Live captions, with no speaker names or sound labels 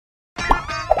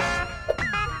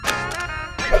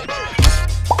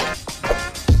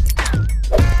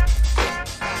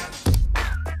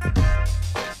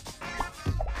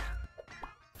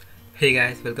Hey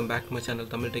guys, welcome back to my channel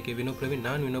Techie VinoPravin.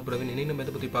 நான் VinoPravin. இன்னைக்கு நம்ம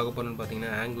எதை பற்றி பார்க்க போறோம்னு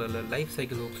பார்த்தீங்கன்னா ஆங்குலரில் லைஃப்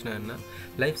சைக்கிள் ஹூக்ஸ்னா என்ன,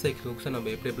 லைஃப் சைக்கிள் ஹூக்ஸை நம்ம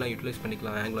எப்படிலாம் யூட்டிலைஸ்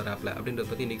பண்ணிக்கலாம் ஆங்குலர் ஆப்பில் அப்படின்றத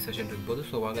பற்றி இன்னைக்கு செஷன் இருக்கும் போது.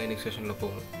 ஸோ வாங்க இன்னைக்கு செஷனில்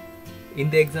போவோம்.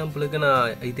 இந்த எக்ஸாம்பிளுக்கு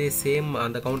நான் இதே சேம்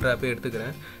அந்த கவுண்டர் ஆப்பே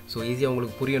எடுத்துக்கிறேன். ஸோ ஈஸியாக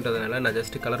உங்களுக்கு புரியுன்றதுனால நான்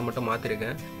ஜஸ்ட் கலர் மட்டும்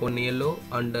மாற்றிருக்கேன். ஒன்று எல்லோ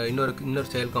அண்ட் இன்னொரு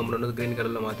சைல்ட் காம்பனண்ட் வந்து க்ரீன்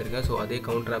கலரில் மாற்றிருக்கேன். ஸோ அதே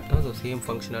கவுண்டர் ஆப் தான். ஸோ சேம்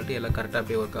ஃபங்க்ஷனாலிட்டி எல்லாம் கரெக்டாக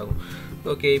அப்படியே ஒர்க் ஆகும்.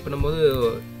 ஓகே, இப்போ நம்ம வந்து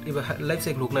இப்போ லைஃப்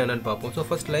சைக்கிள் ஹூக்னா என்னென்னு பார்ப்போம். So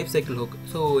first life cycle hook.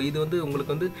 So இது வந்து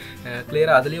உங்களுக்கு வந்து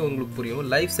கிளியராக அதுலேயே உங்களுக்கு புரியும்.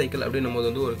 லைஃப் சைக்கிள் அப்படின்னு நம்ம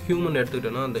வந்து ஒரு ஹியூமன்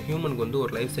எடுத்துக்கிட்டோன்னா அந்த ஹியூமனுக்கு வந்து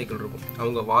ஒரு லைஃப் சைக்கிள் இருக்கும்.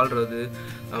 அவங்க வாழ்கிறது,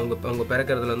 அவங்க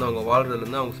பிறக்கிறதுலேருந்து அவங்க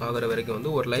வாழ்கிறதுலேருந்து அவங்க சாகிற வரைக்கும்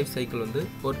வந்து ஒரு லைஃப் சைக்கிள் வந்து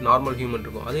ஒரு நார்மல் ஹியூமன்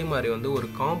இருக்கும். அதே மாதிரி வந்து ஒரு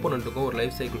காம்போனண்ட்டுக்கும் ஒரு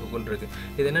லைஃப் சைக்கிள் ஹூக்குன்னு இருக்குது.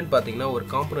 இது என்னென்னு பார்த்தீங்கன்னா ஒரு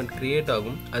காம்போனண்ட் கிரியேட்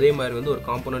ஆகும், அதே மாதிரி வந்து ஒரு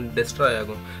காம்போனண்ட் டெஸ்ட்ராய்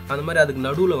ஆகும். அந்த மாதிரி அதுக்கு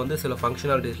நடுவில் வந்து சில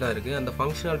ஃபங்க்ஷனாலிட்டிஸ்லாம் இருக்குது. அந்த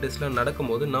ஃபங்க்ஷனாலிட்டிஸ்லாம்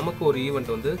நடக்கும்போது நமக்கு ஒரு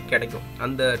ஈவெண்ட் வந்து கிடைக்கும்.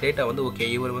 அந்த டேட்டா வந்து ஓகே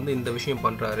இவர் வந்து இந்த விஷயம்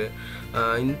பண்ணுறாரு,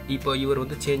 இப்போ இவர்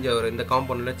வந்து சேஞ்ச் ஆகிறார், இந்த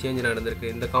காம்போனண்ட்டில் சேஞ்ச் நடந்திருக்கு,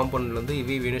 இந்த காம்போனண்ட்டில் வந்து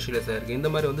இனிஷியலைஸ் ஆகிருக்கு. இந்த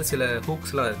மாதிரி வந்து சில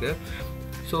ஹூக்ஸ்லாம் இருக்குது.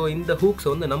 ஸோ இந்த ஹூக்ஸை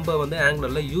வந்து நம்ம வந்து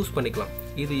ஆங்குலரில் யூஸ் பண்ணிக்கலாம்.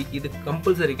 இது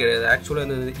கம்பல்சரி கிடையாது.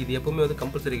 ஆக்சுவலாக இது எப்போவுமே வந்து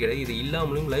கம்பல்சரி கிடையாது. இது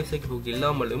இல்லாமலும் லைஃப் சைக்கிள் ஹூக்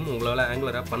இல்லாமலும் உங்களால்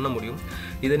ஆங்குலர் ஆப் பண்ண முடியும்.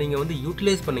 இதை நீங்கள் வந்து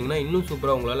யூட்டிலைஸ் பண்ணிங்கன்னா இன்னும்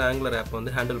சூப்பராக உங்களால் ஆங்குலர் ஆப்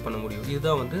வந்து ஹேண்டில் பண்ண முடியும்.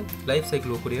 இதுதான் வந்து லைஃப்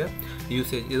சைக்கிள் ஹூக்குடைய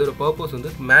யூசேஜ். இதோட பர்பஸ்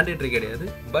வந்து மேண்டேட்ரி கிடையாது.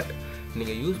 பட்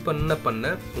நீங்கள் யூஸ் பண்ண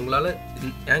உங்களால்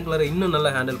ஆங்குலரை இன்னும் நல்லா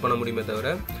ஹேண்டில் பண்ண முடியுமே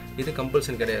தவிர இது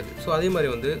கம்பல்சன் கிடையாது. ஸோ அதே மாதிரி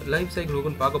வந்து லைஃப் சைக்கிள்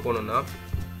ஹூக்குன்னு பார்க்க போனோம்னா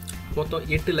மொத்தம்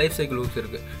 8 லைஃப் சைக்கிள் ஹூக்ஸ்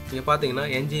இருக்குது. நீங்கள் பார்த்தீங்கன்னா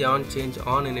NG on change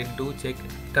on in two check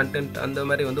content அந்த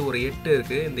மாதிரி வந்து ஒரு 8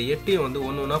 இருக்குது. இந்த 8ஐயும் வந்து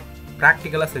ஒன்று ஒன்றா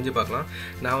ப்ராக்டிக்கலாக செஞ்சு பார்க்கலாம்.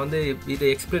 நான் வந்து இதை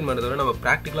எக்ஸ்பிளைன் பண்ணுறத விட நம்ம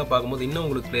ப்ராக்டிக்கலாக பார்க்கும்போது இன்னும்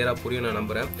உங்களுக்கு கிளியராக புரியும் நான்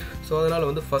நம்புகிறேன். ஸோ அதனால்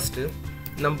வந்து ஃபஸ்ட்டு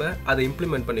நம்ம அதை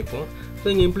இம்ப்ளிமெண்ட் பண்ணிப்போம். ஸோ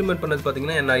இங்கே இம்ப்ளிமெண்ட் பண்ணது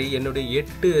பார்த்தீங்கன்னா என்னுடைய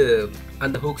 8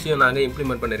 அந்த ஹூக்ஸையும் நாங்கள்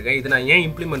இம்ப்ளிமெண்ட் பண்ணியிருக்கேன். இது நான் ஏன்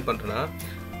இம்ப்ளிமெண்ட் பண்ணுறேன்னா,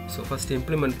 ஸோ ஃபஸ்ட்டு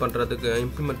இம்ப்ளிமெண்ட்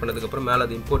பண்ணதுக்கப்புறம் மேலே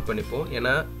அது இம்போர்ட் பண்ணிப்போம்.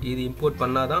 ஏன்னா இது இம்போர்ட்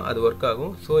பண்ணால் தான் அது ஒர்க்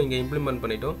ஆகும். ஸோ இங்கே இம்ப்ளிமெண்ட்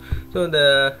பண்ணிட்டோம். ஸோ இந்த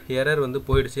எரர் வந்து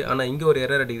போயிடுச்சு. ஆனால் இங்கே ஒரு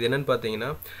எரர் அடிக்குது. என்னென்னு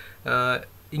பார்த்தீங்கன்னா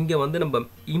இங்கே வந்து நம்ம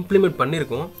இம்ப்ளிமெண்ட்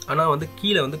பண்ணியிருக்கோம், ஆனால் வந்து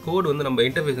கீழே வந்து கோடு வந்து நம்ம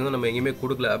இன்டர்ஃபேஸ் வந்து நம்ம எங்கேயுமே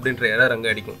கொடுக்கல அப்படின்ற எரர்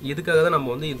அங்கே அடிக்கும். இதுக்காக தான் நம்ம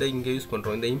வந்து இதை இங்கே யூஸ்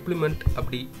பண்ணுறோம். இந்த இம்ப்ளிமெண்ட்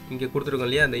அப்படி இங்கே கொடுத்துருக்கோம்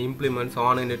இல்லையா, அந்த இம்ப்ளிமெண்ட்ஸ்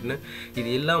ஆன் இன்ட்னு இது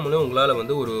எல்லாமே உங்களால்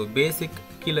வந்து ஒரு பேசிக்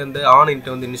கீழே இருந்து ஆன்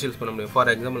இன்ட்டை வந்து இனிஷியல்ஸ் பண்ண முடியும். ஃபார்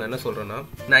எக்ஸாம்பிள் என்ன சொல்கிறேன்னா,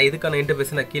 நான் இதுக்கான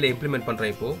இன்டர்ஃபேஸ் நான் கீழே இம்ப்ளிமெண்ட்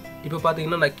பண்ணுறேன். இப்போ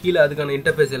பார்த்தீங்கன்னா நான் கீழே அதுக்கான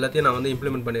இன்டர்ஃபேஸ் எல்லாத்தையும் நான் வந்து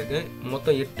இம்ப்ளிமெண்ட் பண்ணியிருக்கேன்.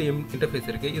 மொத்தம் 8 இன்டர்ஃபேஸ்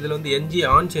இருக்குது. இதில் வந்து என்ஜி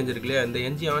ஆன் சேஞ்ச் இருக்கு இல்லையா, இந்த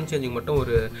என்ஜி ஆன் சேஞ்சுக்கு மட்டும்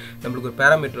நம்மளுக்கு ஒரு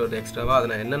பேராமீட்டர் வருது எக்ஸ்ட்ராவாக. அதை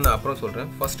நான் என்னென்ன அப்புறம்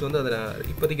சொல்கிறேன். ஃபஸ்ட்டு வந்து அதை நான்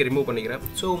இப்போதைக்கு ரிமூவ் பண்ணிக்கிறேன்.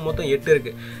 ஸோ மொத்தம் 8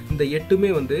 இருக்குது. இந்த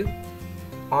 8மே வந்து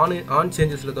ஆன்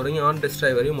சேஞ்சஸில் தொடங்கி ஆன்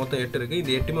டெஸ்ட்ராய் வரையும் மொத்தம் 8 இருக்குது.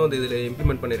 இது 8மே வந்து இதில்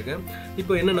இம்ப்ளிமெண்ட் பண்ணியிருக்கேன்.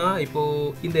 இப்போ என்னென்னா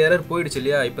இந்த எரர் போயிடுச்சு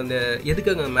இல்லையா. இப்போ இந்த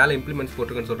எதுக்காக மேலே இம்ப்ளிமெண்ட்ஸ்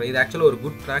போட்டிருக்கேன்னு சொல்கிறேன். இது ஆக்சுவலாக ஒரு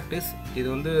குட் ப்ராக்டிஸ். இது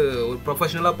வந்து ஒரு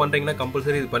ப்ரொஃபஷனலாக பண்ணுறீங்கன்னா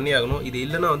கம்பல்சரி இது பண்ணி ஆகணும். இது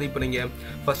இல்லைனா வந்து இப்போ நீங்கள்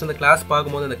ஃபஸ்ட் அந்த கிளாஸ்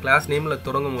பார்க்கும்போது அந்த கிளாஸ் நேமில்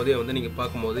தொடங்கும் போதே வந்து நீங்கள்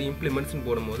பார்க்கும்போது இம்ப்ளிமெண்ட்ஸ்னு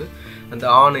போடும்போது அந்த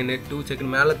ஆன் இன் டூ செக்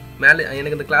மேலே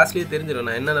எனக்கு இந்த கிளாஸ்லேயே தெரிஞ்சிடும்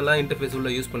நான் என்னென்னலாம் இன்டர்ஃபேஸ் உள்ள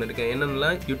யூஸ் பண்ணியிருக்கேன்,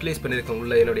 என்னென்னலாம் யூட்டிலைஸ் பண்ணியிருக்கேன்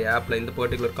உள்ள என்னுடைய ஆப்பில் இந்த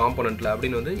பர்டிகுலர் காம்போனண்ட்டில்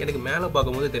அப்படின்னு வந்து எனக்கு மேலே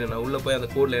பார்க்கும்போது தெரியும். நான் உள்ளே போய் அந்த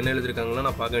கோடில் என்ன எழுதிருக்காங்களா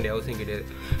நான் பார்க்க வேண்டிய அவசியம் கிடையாது.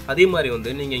 அதே மாதிரி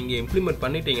வந்து நீங்கள் இங்கே இம்ப்ளிமெண்ட்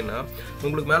பண்ணிட்டீங்கன்னா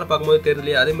உங்களுக்கு மேலே பார்க்கும்போது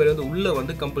தெரியலையே, அதே மாதிரி வந்து உள்ளே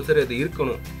வந்து கம்பல்சரி அது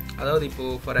இருக்கணும். அதாவது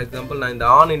இப்போது ஃபார் எக்ஸாம்பிள் நான் இந்த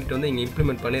ஆன் யூனிட் வந்து இங்கே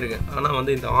இம்ப்ளிமெண்ட் பண்ணியிருக்கேன், ஆனால்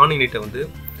வந்து இந்த ஆன் யூனிட்டை வந்து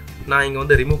நான் இங்கே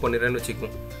வந்து ரிமூவ் பண்ணிடுறேன்னு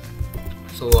வச்சுக்கோம்.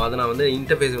 ஸோ அதை நான் வந்து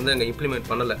இன்டர்ஃபேஸ் வந்து அங்கே இம்ப்ளிமெண்ட்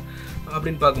பண்ணலை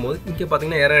அப்படின்னு பார்க்கும்போது இங்கே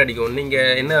பார்த்தீங்கன்னா எரர் அடிக்கும்.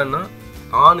 நீங்கள் என்னன்னா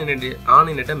ஆன்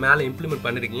யூனிட்டை மேலே இம்ப்ளிமெண்ட்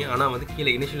பண்ணியிருக்கீங்க, ஆனால் வந்து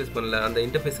கீழே இனிஷியலைஸ் பண்ணல, அந்த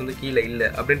இன்டர்ஃபேஸ் வந்து கீழே இல்லை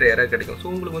அப்படின்ற எரர் கிடைக்கும். ஸோ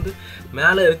உங்களுக்கு வந்து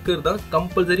மேலே இருக்கிறது தான்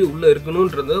கம்பல்சரி உள்ளே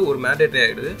இருக்கணுன்றது ஒரு மேண்டேட்டரி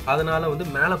ஆகிடுது. அதனால் வந்து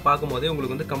மேலே பார்க்கும்போதே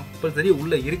உங்களுக்கு வந்து கம்பல்சரி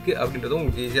உள்ளே இருக்குது அப்படின்றது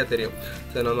உங்களுக்கு ஈஸியாக தெரியும்.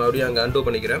 ஸோ நம்ம அப்படியே அங்கே அண்டோ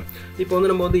பண்ணிக்கிறேன். இப்போ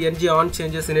வந்து நம்ம வந்து என்ஜி ஆன்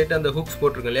சேஞ்சஸ் நேட்டு அந்த ஹூக்ஸ்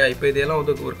போட்டிருக்கோம் இல்லையா. இப்போ இதெல்லாம்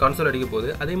வந்து ஒரு கன்சோல் அடிக்க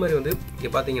போகுது. அதே மாதிரி வந்து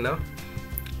இங்கே பார்த்தீங்கன்னா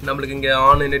நம்மளுக்கு இங்கே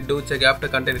on in two check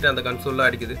after content அந்த கன்சோல்லாம்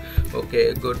அடிக்குது. Okay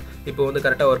good. இப்போ வந்து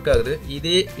கரெக்டாக ஒர்க் ஆகுது.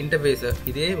 இதே இன்டர்ஃபேஸை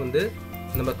இதே வந்து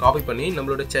நம்ம காப்பி பண்ணி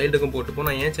நம்மளோட சைல்டுக்கும் போட்டுப்போம்.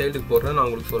 நான் ஏன் சைல்டுக்கு போடுறேன் நான்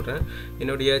உங்களுக்கு சொல்கிறேன்.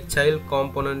 என்னுடைய சைல்டு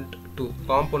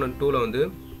காம்போனண்ட் 2ல் வந்து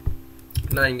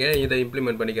நான் இங்கே இதை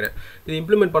இம்ப்ளிமெண்ட் பண்ணிக்கிறேன். இது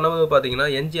இம்ப்ளிமெண்ட் பண்ணும்போது பார்த்தீங்கன்னா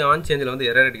என்ஜி ஆன் சேஞ்சில் வந்து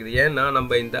எரர் அடிக்குது. ஏன்னா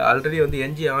நம்ம இந்த ஆல்ரெடி வந்து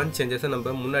என்ஜி ஆன் சேஞ்சஸை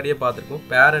நம்ம முன்னாடியே பார்த்துருக்கோம்.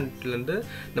 பேரண்ட்லேருந்து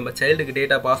நம்ம சைல்டுக்கு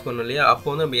டேட்டா பாஸ் பண்ணோம் இல்லையா, அப்போ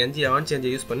வந்து நம்ம என்ஜி ஆன்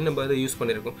சேஞ்சை யூஸ் பண்ணி நம்ம அதை யூஸ்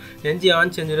பண்ணியிருக்கோம். என்ஜி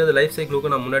ஆன் சேஞ்சுறது லைஃப்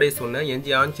சைக்கிளுக்கு நான் முன்னாடியே சொன்னேன்.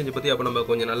 என்ஜி ஆன் சேஞ்சை பற்றி அப்போ நம்ம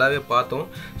கொஞ்சம் நல்லாவே பார்த்தோம்.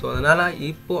 ஸோ அதனால்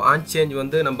இப்போது ஆன் சேஞ்ச்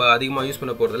வந்து நம்ம அதிகமாக யூஸ்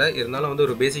பண்ண போகிறதில்ல. இருந்தாலும் வந்து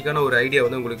ஒரு பேசிக்கான ஒரு ஐடியா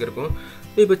வந்து உங்களுக்கு இருக்கும்.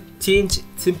 இப்போ சேஞ்ச்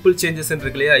சிம்பிள் சேஞ்சஸ்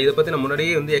இருக்கு இல்லையா, இதை பற்றி நான்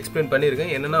முன்னாடியே வந்து எக்ஸ்பிளைன்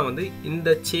பண்ணியிருக்கேன். என்னென்னா வந்து இந்த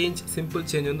சிம்பிள்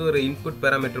சேஞ்ச் வந்து ஒரு இன்புட்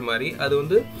பேராமீட்டர் மாதிரி. அது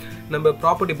வந்து நம்ம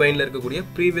ப்ராப்பர்ட்டி பைண்டில் இருக்கக்கூடிய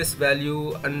previous value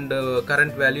and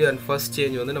current value and first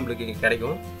change வந்து நம்மளுக்கு இங்கே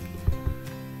கிடைக்கும்.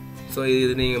 ஸோ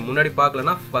இது நீங்கள் முன்னாடி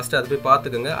பார்க்கலன்னா ஃபஸ்ட்டு அது போய்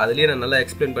பார்த்துக்கோங்க. அதுலேயே நான் நல்லா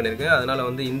எக்ஸ்பிளைன் பண்ணியிருக்கேன். அதனால்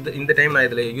வந்து இந்த டைம் நான்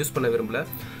இதில் யூஸ் பண்ண விரும்பல.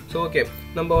 ஸோ ஓகே,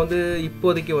 நம்ம வந்து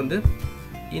இப்போதைக்கு வந்து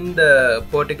இந்த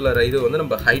பர்டிகுலர் இது வந்து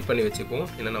நம்ம ஹைட் பண்ணி வச்சுக்குவோம்.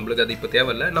 ஏன்னா நம்மளுக்கு அது இப்போ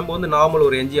தேவையில்லை. நம்ம வந்து நார்மல்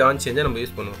ஒரு NG ஆன் சேஞ்சை நம்ம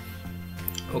யூஸ் பண்ணுவோம்.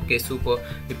 Okay, super.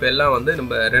 இப்போ எல்லாம் வந்து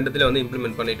நம்ம ரெண்டுத்துல வந்து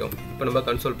இம்ப்ளிமெண்ட் பண்ணிட்டோம். இப்போ நம்ம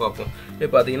கன்சோல் பார்ப்போம்.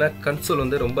 இப்போ பார்த்தீங்கன்னா கன்சோல்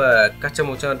வந்து ரொம்ப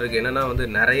கச்சமுச்சான் இருக்குது. என்னென்னா வந்து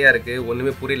நிறையா இருக்குது,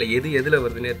 ஒன்றுமே புரியல, எதில்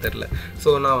வருதுன்னே தெரில.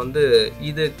 ஸோ நான் வந்து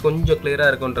இது கொஞ்சம்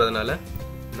கிளியராக இருக்குன்றதுனால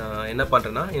நான் என்ன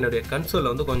பண்ணுறேன்னா என்னுடைய கன்சோலில்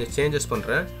வந்து கொஞ்சம் சேஞ்சஸ்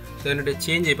பண்ணுறேன். ஸோ என்னுடைய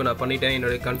சேஞ்ச் இப்போ நான் பண்ணிட்டேன்.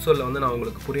 என்னுடைய கன்சோலில் வந்து நான்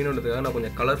உங்களுக்கு புரியணுன்றதுக்காக நான்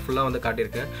கொஞ்சம் கலர்ஃபுல்லாக வந்து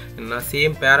காட்டியிருக்கேன். நான்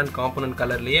சேம் பேரண்ட் காம்பனன்ட்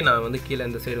கலர்லேயே நான் வந்து கீழே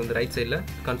இந்த சைடு வந்து ரைட் சைடில்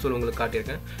கன்சோல் உங்களுக்கு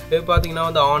காட்டியிருக்கேன். இப்போ பார்த்தீங்கன்னா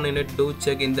வந்து ஆன் இனிட் டூ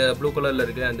செக் இந்த ப்ளூ கலரில்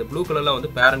இருக்குது. அந்த ப்ளூ கலரில்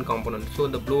வந்து பேரண்ட் காம்பனன்ட். ஸோ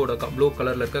இந்த ப்ளூ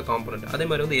கலரில் இருக்க காம்பனன்ட். அதே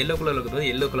மாதிரி வந்து எல்லோ கலரில்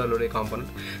இருக்கிறது எல்லோ கலருடைய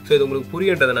காம்பனன்ட். ஸோ இது உங்களுக்கு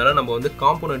புரியன்றதுனால நம்ம வந்து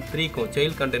காம்பனன்ட் 3க்கும்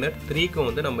சைல்ட் கண்டெய்னர் 3க்கும்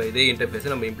வந்து நம்ம இதே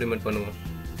இன்டர்ஃபேஸை நம்ம இம்ப்ளிமெண்ட் பண்ணுவோம்.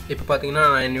 இப்போ பார்த்தீங்கன்னா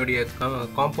என்னுடைய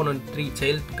காம்போனன்ட் 3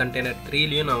 சைல்ட் கண்டெய்னர்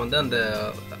 3லையும் நான் வந்து அந்த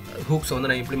ஹூக்ஸை வந்து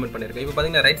நான் இம்ப்ளிமெண்ட் பண்ணியிருக்கேன். இப்போ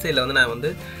பார்த்தீங்கன்னா ரைட் சைடில் வந்து நான் வந்து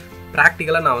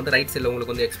ப்ராக்டிக்கலாக நான் வந்து ரைட் சைடில்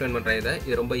உங்களுக்கு வந்து எக்ஸ்பிளைன் பண்ணுறேன்.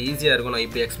 இது ரொம்ப ஈஸியாக இருக்கும் நான்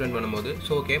இப்படி எக்ஸ்பிளைன் பண்ணும்போது.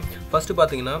 ஸோ ஓகே, ஃபஸ்ட்டு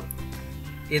பார்த்தீங்கன்னா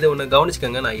இதை ஒன்று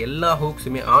கவனிச்சுக்கோங்க. நான் எல்லா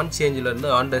ஹூக்ஸுமே ஆன் சேஞ்சிலேருந்து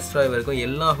ஆன் டெஸ்ட்ராய் வரைக்கும்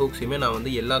எல்லா ஹூக்ஸுமே நான்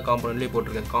வந்து எல்லா காம்பனண்ட்லேயும்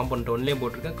போட்டிருக்கேன். காம்பனண்ட் 1லேயும்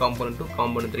போட்டிருக்கேன், காம்பனண்ட் 2,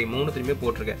 காம்பனண்ட் 3 மூணுத்துலேயுமே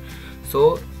போட்டிருக்கேன். ஸோ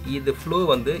இது ஃப்ளோ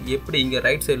வந்து எப்படி இங்கே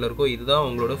ரைட் சைடில் இருக்கோ இதுதான்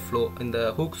உங்களோட ஃப்ளோ, இந்த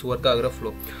ஹூக்ஸ் ஒர்க் ஆகிற flow.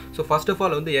 So first of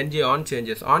all வந்து NG ஆன்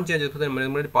சேஞ்சஸ் பற்றி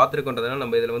முன்னாடி பார்த்துருக்கோன்றதுனால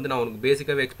நம்ம இதில் வந்து நான் உங்களுக்கு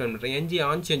பேசிக்காகவே எக்ஸ்பிளைன் பண்ணுறேன். NG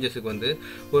ஆன் சேஞ்சஸுக்கு வந்து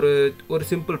ஒரு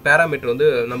சிம்பிள் பேராமீட்டர் வந்து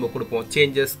நம்ம கொடுப்போம்.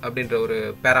 சேஞ்சஸ் அப்படின்ற ஒரு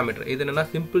பேராமீட்டர். இது என்னென்னா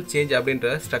சிம்பிள் சேஞ்ச்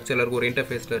அப்படின்ற ஸ்ட்ரக்சரில் இருக்கும், ஒரு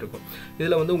இன்டர்ஃபேஸில் இருக்கும்.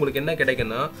 இதில் வந்து உங்களுக்கு என்ன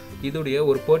கிடைக்குன்னா இதோடைய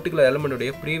ஒரு particular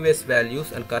எலமெண்ட்டுடைய previous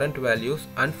values and current values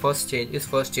and first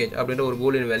change அப்படின்ற ஒரு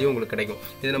பூலியன் வேல்யூ உங்களுக்கு கிடைக்கும்.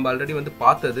 இது நம்ம ஆல்ரெடி வந்து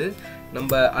பார்த்தது,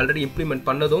 நம்ம ஆல்ரெடி இம்ப்ளிமெண்ட்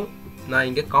பண்ணதும். நான்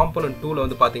இங்கே காம்பனன்ட் 2ல்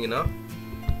வந்து பார்த்தீங்கன்னா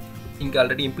இங்கே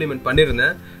ஆல்ரெடி இம்ப்ளிமெண்ட்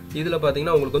பண்ணியிருந்தேன். இதில்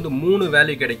பார்த்தீங்கன்னா உங்களுக்கு வந்து 3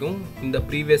 வேல்யூ கிடைக்கும். இந்த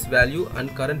previous value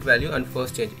and current value and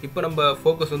first change. இப்போ நம்ம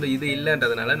ஃபோக்கஸ் வந்து இது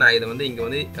இல்லைன்றதுனால நான் இதை வந்து இங்கே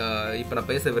வந்து இப்போ நான்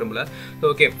பேச விரும்பல.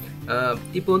 ஓகே,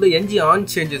 இப்போ வந்து NG ஆன்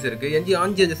சேஞ்சஸ் இருக்குது. NG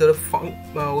ஆன் சேஞ்சஸோட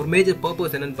ஒரு மேஜர்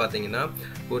பர்பஸ் என்னென்னு பார்த்தீங்கன்னா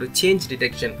ஒரு சேஞ்ச்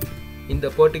டிடெக்ஷன். இந்த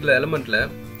பர்டிகுலர் எலமெண்ட்டில்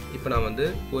இப்போ நான் வந்து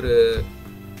ஒரு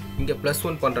இங்கே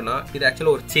 +1 பண்ணுறேன்னா இது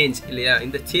ஆக்சுவலாக ஒரு சேஞ்ச் இல்லையா?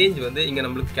 இந்த சேஞ்ச் வந்து இங்கே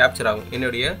நம்மளுக்கு கேப்சர் ஆகும்.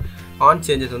 என்னுடைய ஆன்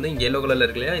சேஞ்சஸ் வந்து இங்கே எல்லோ கலரில்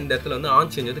இருக்கு இல்லையா? இந்த இடத்துல வந்து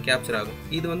ஆன் சேஞ்ச் வந்து கேப்சர் ஆகும்.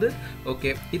 இது வந்து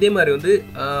ஓகே. இதே மாதிரி வந்து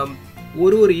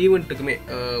ஒரு ஈவெண்ட்டுக்குமே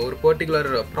ஒரு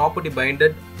particular property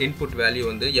binded input value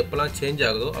வந்து எப்போல்லாம் சேஞ்ச்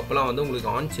ஆகுதோ அப்போல்லாம் வந்து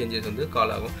உங்களுக்கு ஆன் சேஞ்சஸ் வந்து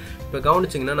கால் ஆகும். இப்போ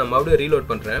கவனிச்சிங்கன்னா நான் மறுபடியும்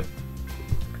ரீலோட் பண்ணுறேன்.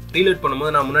 ரீலோட்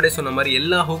பண்ணும்போது நான் முன்னாடியே சொன்ன மாதிரி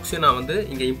எல்லா ஹூக்ஸையும் நான் வந்து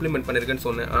இங்கே இம்ப்ளிமெண்ட் பண்ணியிருக்கேன்னு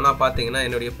சொன்னேன். ஆனால் பார்த்தீங்கன்னா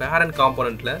என்னுடைய பேரண்ட்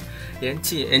காம்போனண்ட்டில்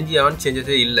NG ஆன்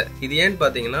சேஞ்சஸே இல்லை. இது ஏன்னு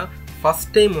பார்த்தீங்கன்னா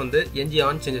ஃபஸ்ட் டைம் வந்து NG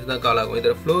ஆன் சேஞ்சஸ் தான் கால் ஆகும்.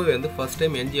 இதோட ஃப்ளோ வந்து first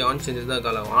time NG on changes தான்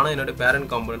கால் ஆகும். ஆனால் என்னோட பேரண்ட்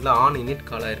காம்போனண்ட்டில் ஆன் இனிட்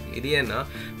கால் ஆகிருக்கு. இது ஏன்னா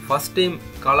ஃபஸ்ட் டைம்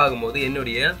கால் ஆகும்போது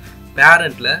என்னுடைய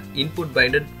பேரண்ட்டில் இன்புட்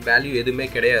பைண்டட் வேல்யூ எதுவுமே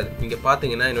கிடையாது. இங்கே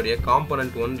பார்த்தீங்கன்னா என்னுடைய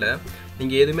காம்போனன்ட் 1ல்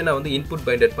இங்கே எதுவுமே நான் வந்து இன்புட்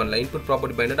பைண்டட் பண்ணல. இன்புட்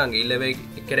ப்ராப்பர்ட்டி பைண்டட் அங்கே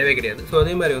கிடையவே கிடையாது. ஸோ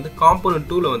அதே மாதிரி வந்து காம்போனன்ட்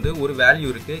 2ல் வந்து ஒரு வேல்யூ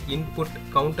இருக்குது, இன்புட்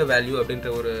கவுண்டர் வேல்யூ அப்படின்ற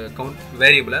ஒரு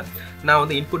வேரியபிளை நான்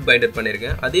வந்து இன்புட் பைண்டட்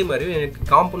பண்ணியிருக்கேன். அதே மாதிரி எனக்கு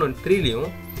காம்போனன்ட் 3லையும்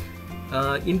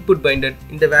இன்புட் பைண்டட்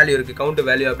இந்த வேல்யூ இருக்குது, கவுண்டர்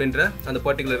வேல்யூ அப்படின்ற அந்த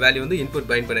பர்டிகுலர் வேல்யூ வந்து இன்புட்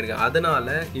பைண்ட் பண்ணியிருக்கேன். அதனால்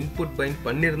இன்புட் பைண்ட்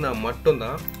பண்ணியிருந்தால்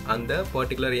மட்டும்தான் அந்த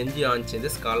பர்டிகுலர் NG ஆன்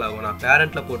சேஞ்சஸ் கால் ஆகும். நான்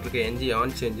பேரண்ட்டில் போட்டிருக்க NG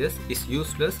on changes is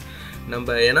useless.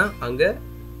 நம்ம ஏன்னா அங்கே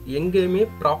எங்கேயுமே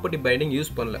ப்ராப்பர்ட்டி பைண்டிங்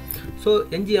யூஸ் பண்ணல. ஸோ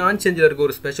NG ஆன் சேஞ்சில் இருக்க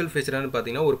ஒரு ஸ்பெஷல் ஃபீச்சர்னு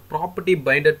பார்த்தீங்கன்னா ஒரு ப்ராப்பர்ட்டி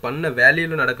பைண்டட் பண்ண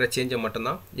வேல்யூவில் நடக்கிற சேஞ்சை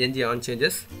மட்டும்தான் NG ஆன்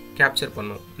சேஞ்சஸ் கேப்சர்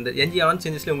பண்ணும். இந்த NG ஆன்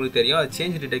சேஞ்சஸில் உங்களுக்கு தெரியும் அது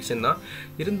சேஞ்ச் டிடெக்ஷன் தான்.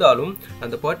 இருந்தாலும்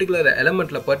அந்த பர்டிகுலர்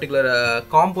எலமெண்ட்டில் பர்டிகுலர்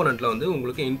காம்போனண்ட்டில் வந்து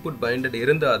உங்களுக்கு இன்புட் பைண்டட்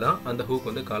இருந்தால் தான் அந்த ஹூக்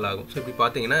வந்து கால் ஆகும். ஸோ இப்படி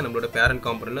பார்த்தீங்கன்னா நம்மளோட பேரண்ட்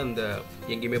காம்போனண்ட்டில் அந்த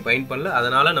எங்கேயுமே பைண்ட் பண்ணல,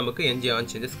 அதனால் நமக்கு NG ஆன்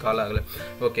சேஞ்சஸ் கால் ஆகலை.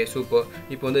 Okay, super.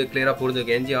 இப்போ வந்து கிளியராக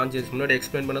புரிஞ்சுருக்கு. NG ஆன் சேஞ்சஸ் முன்னாடி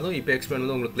எக்ஸ்பிளைன் பண்ணதும் இப்போ எக்ஸ்பிளைன்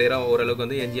பண்ணதும் உங்களுக்கு கிளியராக ஓரளவுக்கு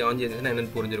வந்து NG ஆன் சேஞ்சஸ்னா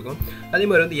என்னென்னு புரிஞ்சிருக்கும். அதே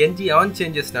மாதிரி வந்து NG ஆன்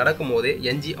சேஞ்சஸ் நடக்கும் போதே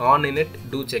NG on init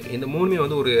two check இந்த மூணுமே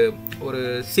வந்து ஒரு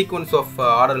சீக்வன்ஸ் ஆஃப்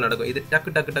ஆர்டர் நடக்கும். இது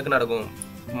டக்கு நடக்கும்.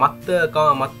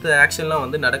 மற்ற ஆக்ஷன்லாம்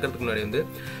வந்து நடக்கிறதுக்கு முன்னாடி வந்து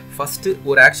ஃபஸ்ட்டு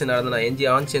ஒரு action நடந்தனா NG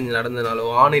on change நடந்தனாலோ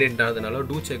on init நடந்தனாலோ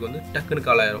two check வந்து டக்குன்னு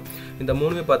கால் ஆயிரும். இந்த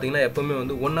மூணுமே பார்த்தீங்கன்னா எப்போவுமே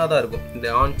வந்து ஒன்றா தான் இருக்கும். இந்த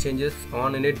on changes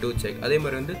on init two check அதே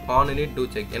மாதிரி வந்து ஆன் இனிட் டூ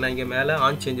செக். ஏன்னா இங்கே மேலே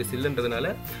ஆன் சேஞ்சஸ்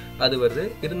இல்லைன்றதுனால அது வருது.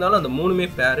 இருந்தாலும் அந்த மூணுமே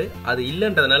பேரு, அது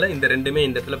இல்லைன்றதுனால இந்த ரெண்டுமே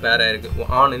இந்த இடத்துல பேர் ஆயிருக்கு,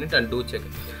 on init and two check.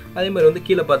 அதே மாதிரி வந்து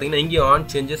கீழே பார்த்தீங்கன்னா இங்கேயும் on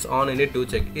changes on init two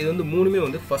check. இது வந்து மூணுமே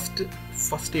வந்து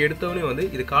ஃபஸ்ட்டு எடுத்தவொடனே வந்து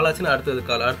இது கால் ஆச்சுன்னா அடுத்தது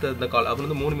கால் அப்புறம்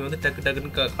வந்து மூணுமே வந்து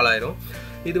டக்குன்னு கால் ஆயிரும்.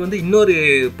 இது வந்து இன்னொரு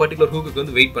பர்டிகுலர் ஹூக்குக்கு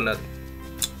வந்து வெயிட் பண்ணாது.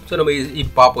 ஸோ நம்ம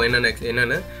இப்போ பார்ப்போம்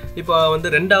என்னென்னு. இப்போ வந்து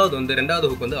ரெண்டாவது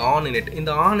ஹூக் வந்து ஆன் இனிட்.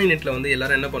 இந்த ஆன் இனிட்டில் வந்து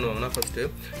எல்லோரும் என்ன பண்ணுவாங்கன்னா ஃபஸ்ட்டு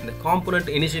இந்த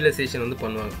காம்போனன்ட் இனிஷியலைசேஷன் வந்து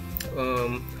பண்ணுவாங்க.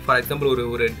 ஃபார் எக்ஸாம்பிள்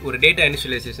ஒரு டேட்டா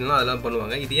இனிஷியலைசேஷன்லாம் அதெல்லாம்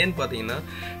பண்ணுவாங்க. இது ஏன்னு பார்த்தீங்கன்னா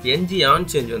என்ஜி ஆன்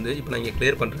சேஞ்ச் வந்து இப்போ நான் இங்கே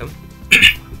கிளியர் பண்ணுறேன்.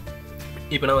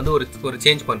 இப்போ நான் வந்து ஒரு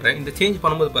சேஞ்ச் பண்ணுறேன். இந்த சேஞ்ச்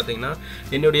பண்ணும்போது பார்த்தீங்கன்னா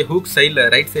என்னுடைய ஹூக் சைடில்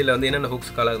ரைட் சைடில் வந்து என்னென்ன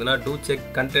ஹூக்ஸ் கால் ஆகுதுன்னா two check,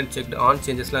 content check, on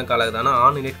சேஞ்சஸ்லாம் கால் ஆகுது. ஆனால்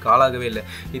ஆன் இனிட் கால் ஆகவே இல்லை.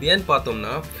 இது ஏன்னு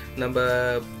பார்த்தோம்னா நம்ம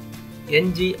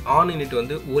என்ஜி ஆன் யூனிட்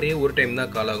வந்து ஒரே ஒரு டைம்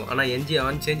தான் கால் ஆகும். ஆனால் என்ஜி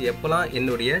ஆன் சேஞ்ச் எப்போலாம்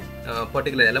என்னுடைய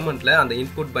பர்டிகுலர் எலமெண்ட்டில் அந்த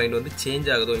இன்புட் பைண்ட் வந்து சேஞ்ச்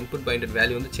ஆகுதோ, இன்புட் பைண்டட்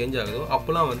வேல்யூ வந்து சேஞ்ச் ஆகுதோ,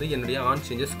 அப்போலாம் வந்து என்னுடைய ஆன்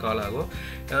சேஞ்சஸ் கால் ஆகும்.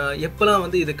 எப்போலாம்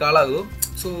வந்து இது கால் ஆகுதோ,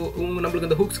 ஸோ நம்மளுக்கு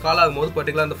இந்த ஹூக்ஸ் கால் ஆகும்போது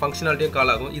பர்டிகுலர் அந்த ஃபங்க்ஷனாலிட்டியும்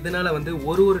கால் ஆகும். இதனால் வந்து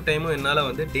ஒரு டைமும் என்னால்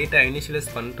வந்து டேட்டா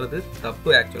இனிஷியலைஸ் பண்ணுறது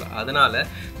தப்பு ஆக்சுவலாக. அதனால்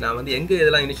நான் வந்து எங்கே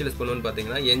இதெல்லாம் இனிஷியலைஸ் பண்ணுவேன்னு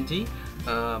பார்த்தீங்கன்னா என்ஜி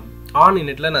ஆன்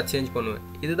யூனிட்டில் நான் சேஞ்ச் பண்ணுவேன்.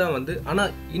 இதுதான் வந்து ஆனால்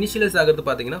இனிஷியலைஸ் ஆகிறது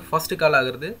பார்த்தீங்கன்னா ஃபஸ்ட்டு கால்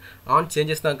ஆகிறது ஆன்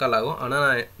சேஞ்சஸ் தான் கால் ஆகும்.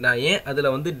 ஆனால் நான் ஏன் அதில்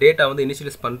வந்து டேட்டா வந்து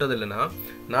இனிஷியலைஸ் பண்ணுறது இல்லைன்னா,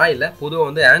 நான் இல்லை பொதுவாக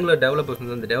வந்து ஆங்குலர் டெவலப்பர்ஸ்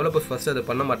வந்து அந்த டெவலப்பர்ஸ் ஃபஸ்ட்டு அதை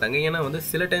பண்ண மாட்டாங்க. ஏன்னா வந்து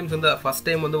சில டைம்ஸ் வந்து ஃபஸ்ட்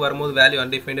டைம் வந்து வரும்போது வேல்யூ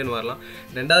அன்டிஃபைன்டுன்னு வரலாம்,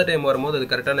 ரெண்டாவது டைம் வரும்போது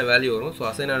அது கரெக்டான வேல்யூ வரும். ஸோ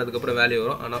அசைன் ஆனதுக்கப்புறம் வேல்யூ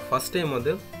வரும். ஆனால் ஃபஸ்ட் டைம்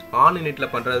வந்து ஆன்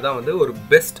யூனிட்டில் பண்ணுறது தான் வந்து ஒரு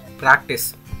பெஸ்ட் ப்ராக்டிஸ்.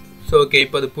 ஸோ ஓகே,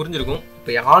 இப்போ அது புரிஞ்சிருக்கும்.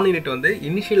 இப்போ ஆன் யூனிட் வந்து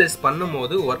இனிஷியலைஸ் பண்ணும்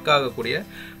போது ஒர்க் ஆகக்கூடிய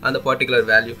அந்த பர்டிகுலர்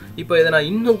வேல்யூ. இப்போ இதை நான்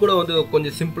இன்னும் கூட வந்து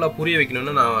கொஞ்சம் சிம்பிளாக புரிய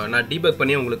வைக்கணும்னு நான் டீபக்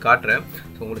பண்ணி உங்களுக்கு காட்டுறேன்.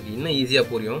 ஸோ உங்களுக்கு இன்னும்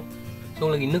ஈஸியாக புரியும். ஸோ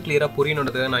உங்களுக்கு இன்னும் கிளியராக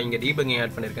புரியணுன்றதுக்காக நான் இங்கே டீபக்கிங்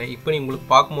ஆட் பண்ணியிருக்கேன். இப்போ உங்களுக்கு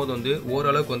பார்க்கும்போது வந்து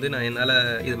ஓரளவுக்கு வந்து நான் என்னால்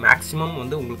இது மேக்ஸிமம்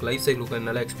வந்து உங்களுக்கு லைஃப் சைக்கிளுக்கு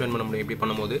என்னால் எக்ஸ்பிளைன் பண்ண முடியும் இப்படி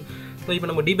பண்ணும்போது. ஸோ இப்போ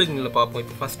நம்ம டீபக்கிங்கில் பார்ப்போம்.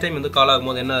 இப்போ ஃபஸ்ட் டைம் வந்து கால்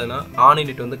ஆகும்போது என்ன ஆகுதுன்னா ஆன்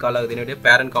யூனிட் வந்து கால் ஆகுது. என்னுடைய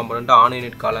பேரண்ட் காம்பனண்ட் ஆன்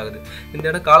யூனிட் கால் ஆகுது. இந்த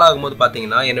இடம் கால் ஆகும்போது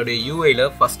பார்த்தீங்கன்னா என்னுடைய யூஐயில்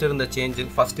ஃபஸ்ட் இருந்த சேஞ்சு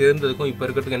ஃபஸ்ட் இருந்ததுக்கும் இப்போ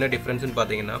இருக்கிறதுக்கு என்ன டிஃப்ரென்ஸ்னு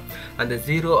பார்த்தீங்கன்னா அந்த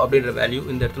 0 அப்படின்ற வேல்யூ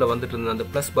இந்த இடத்துல வந்துட்டு இருந்தது. அந்த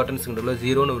ப்ளஸ் பட்டன்ஸுங்கிறதுல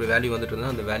 0ன்னு ஒரு வேல்யூ வந்துட்டு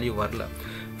இருந்தது. அந்த வேல்யூ வரல.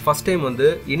 ஃபஸ்ட் டைம் வந்து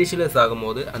இனிஷியலைஸ்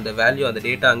ஆகும்போது அந்த வேல்யூ அந்த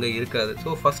டேட்டா அங்கே இருக்காது. ஸோ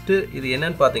ஃபஸ்ட்டு இது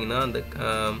என்னன்னு பார்த்தீங்கன்னா அந்த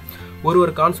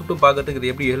ஒரு கான்செப்ட்டும் பார்க்கறதுக்கு இது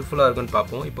எப்படி ஹெல்ப்ஃபுல்லாக இருக்குன்னு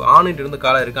பார்ப்போம். இப்போ ஆன் யூனிட் இருந்து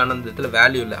காலாக இருக்குது, ஆனால் அந்த இடத்துல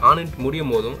வேல்யூ இல்லை. ஆன் யூனிட்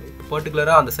முடியும் போதும்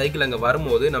பர்டிகுலராக அந்த சைக்கிள் அங்கே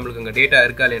வரும்போது நம்மளுக்கு அங்கே டேட்டா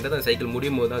இருக்கா இல்லைன்றது அந்த சைக்கிள்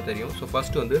முடியும் போது தான் தெரியும். ஸோ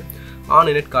ஃபஸ்ட்டு வந்து ஆன்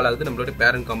யூனிட் கால் ஆகுது நம்மளோட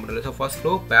parent component. So first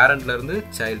floor பேரண்ட்லேருந்து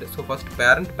child. So first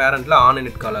பேரண்ட்டில் on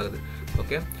unit கால் ஆகுது.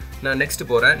 ஓகே, நான் நெக்ஸ்ட்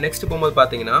போகிறேன். நெக்ஸ்ட் போகும்போது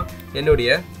பார்த்தீங்கன்னா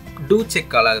என்னுடைய டூ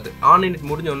செக் கால் ஆகுது. ஆன் யூனிட்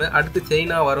முடிஞ்சோடனே அடுத்து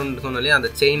செயினாக வரும்னு சொன்னாலே அந்த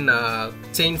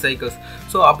செயின் சைக்கிள்ஸ்.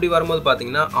 ஸோ அப்படி வரும்போது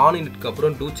பார்த்தீங்கன்னா ஆன் யூனிட்க்கு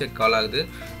அப்புறம் டூ செக் கால் ஆகுது.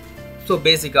 ஸோ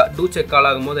பேசிக்காக டூ செக் கால்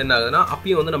ஆகும்போது என்ன ஆகுதுன்னா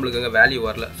அப்பயும் வந்து நம்மளுக்கு அங்கே வேல்யூ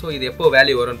வரல. ஸோ இது எப்போ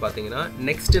வேல்யூ வரும்னு பார்த்தீங்கன்னா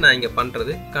நெக்ஸ்ட்டு நான் இங்கே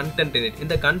பண்ணுறது கண்டென்ட் யூனிட்.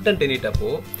 இந்த கண்டென்ட் யூனிட்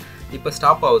அப்போது இப்போ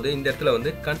ஸ்டாப் ஆகுது. இந்த இடத்துல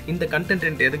வந்து இந்த கண்டென்ட்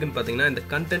யூனிட் எதுக்குன்னு பார்த்தீங்கன்னா இந்த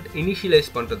கண்டென்ட்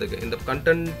இனிஷியலைஸ் பண்ணுறதுக்கு. இந்த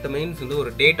கண்டென்ட் மீன்ஸ் வந்து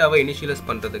ஒரு டேட்டாவை இனிஷியலைஸ்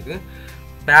பண்ணுறதுக்கு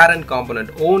பேரண்ட்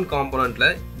காம்பனண்ட் ஓன் காம்பனண்ட்டில்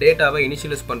டேட்டாவை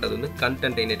இனிஷியலைஸ் பண்ணுறது வந்து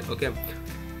கண்டென்ட் யூனிட். ஓகே,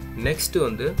 நெக்ஸ்ட்டு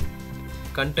வந்து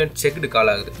கண்டென்ட் செக்டு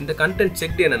கால் ஆகுது. இந்த கண்டென்ட்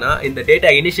செக்டு என்னன்னா இந்த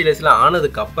டேட்டா இனிஷியலைஸ்லாம்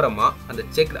ஆனதுக்கு அப்புறமா அந்த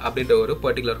செக்டு அப்படின்ற ஒரு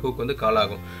பர்டிகுலர் ஹூக் வந்து கால்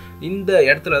ஆகும். இந்த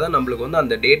இடத்துல தான் நம்மளுக்கு வந்து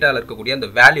அந்த டேட்டாவில் இருக்கக்கூடிய அந்த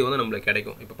வேல்யூ வந்து நம்மளுக்கு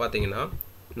கிடைக்கும். இப்போ பார்த்தீங்கன்னா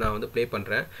நான் வந்து ப்ளே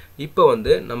பண்ணுறேன். இப்போ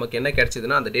வந்து நமக்கு என்ன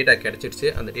கிடைச்சதுன்னா அந்த டேட்டா கிடைச்சிடுச்சு.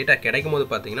 அந்த டேட்டா கிடைக்கும் போது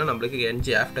பார்த்தீங்கன்னா நம்மளுக்கு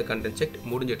என்ஜி ஆஃப்டர் கண்டென்ட் செக்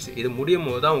முடிஞ்சிடுச்சு. இது முடியும்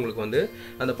போது தான் உங்களுக்கு வந்து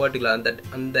அந்த பர்டிகுலர்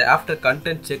அந்த ஆஃப்டர்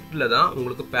கண்டென்ட் செக்கில் தான்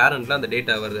உங்களுக்கு பேரண்ட்டில் அந்த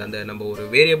டேட்டா வருது. அந்த நம்ம ஒரு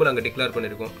வேரியபிள் அங்கே டிக்ளேர்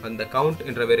பண்ணியிருக்கோம். அந்த கவுண்ட்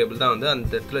என்ற வேரியபிள் தான் வந்து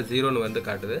அந்த இடத்துல 0ன்னு வந்து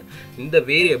காட்டுது. இந்த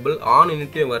வேரியபிள் ஆன்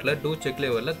யூனிட்லேயும் வரல, டூ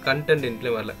செக்லேயும் வரல, கண்டென்ட்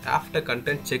யூனிட்லேயும் வரல, ஆஃப்டர்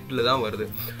கண்டென்ட் செக்கில் தான் வருது.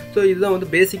 ஸோ இதுதான்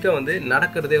வந்து பேசிக்காக வந்து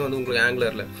நடக்கிறதே வந்து உங்களுக்கு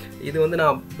ஆங்குலரில். இது வந்து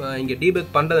நான் இங்கே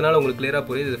டீபக் பண்ணுறதுனால உங்களுக்கு கிளியராக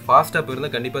புரியுது. இது ஃபாஸ்ட்டாக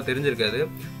போயிருந்தால் கண்டிப்பாக தெரிஞ்சிருக்காது.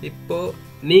 இப்போது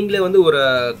நீங்களே வந்து ஒரு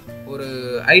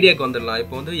ஐடியாவுக்கு வந்துடலாம்.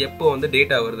 இப்போ வந்து எப்போ வந்து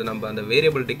டேட்டா வருது, நம்ம அந்த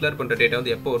வேரியபிள் டிக்ளேர் பண்ணுற டேட்டா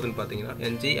வந்து எப்போ வருதுன்னு பார்த்தீங்கன்னா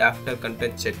என்ஜி ஆஃப்டர்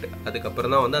கண்டென்ட் செக்.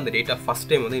 அதுக்கப்புறம் தான் வந்து அந்த டேட்டா ஃபஸ்ட்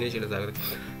டைம் வந்து இனிஷியலைஸ் ஆகுது.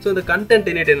 ஸோ இந்த கண்டென்ட்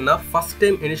யூனிட் என்னன்னா ஃபஸ்ட்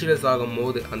டைம் இனிஷியலைஸ் ஆகும்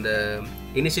போது அந்த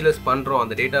இனிஷியலைஸ் பண்ணுறோம்,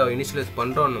 அந்த டேட்டாவை இனிஷியலைஸ்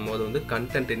பண்ணுறோன்னும் போது வந்து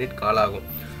கண்டென்ட் யூனிட் கால் ஆகும்.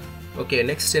 ஓகே,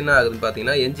 நெக்ஸ்ட் என்ன ஆகுதுன்னு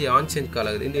பார்த்தீங்கன்னா என்ஜி ஆன் சேஞ்ச் கால்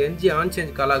ஆகுது. இந்த என்ஜி ஆன்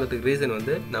சேஞ்ச் கால் ஆகிறதுக்கு ரீசன்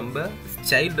வந்து நம்ம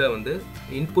சைல்டை வந்து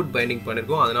இன்புட் பைண்டிங்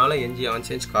பண்ணியிருக்கோம், அதனால என்ஜி ஆன்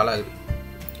சேஞ்ச் கால் ஆகுது.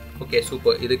 ஓகே,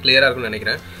 சூப்பர், இது கிளியராக இருக்கும்னு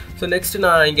நினைக்கிறேன். ஸோ நெக்ஸ்ட்டு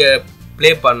நான் இங்கே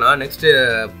ப்ளே பண்ணால் நெக்ஸ்ட்டு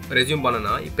ரெஸ்யூம்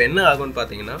பண்ணனா இப்போ என்ன ஆகும்னு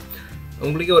பார்த்தீங்கன்னா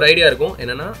உங்களுக்கே ஒரு ஐடியா இருக்கும்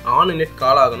என்னென்னா ஆன் யூனிட்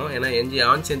கால் ஆகணும். ஏன்னா என்ஜி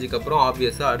ஆன் சேஞ்சுக்கு அப்புறம்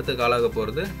ஆப்வியஸாக அடுத்து கால் ஆக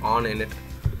போகிறது on unit.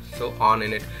 So on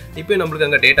unit இப்போ நம்மளுக்கு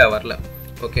அங்கே டேட்டா வரல.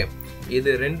 ஓகே, இது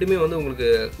ரெண்டுமே வந்து உங்களுக்கு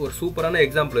ஒரு சூப்பரான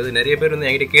எக்ஸாம்பிள். இது நிறைய பேர் வந்து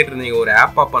என்கிட்ட கேட்டிருந்தீங்க ஒரு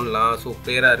ஆப்பாக பண்ணலாம் ஸோ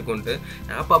கிளியராக இருக்கும்ன்ட்டு.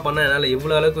 ஆப்பாக பண்ணால் என்னால்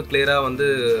இவ்வளோ அளவுக்கு கிளியராக வந்து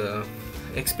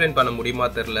எக்ஸ்பிளைன் பண்ண முடியுமா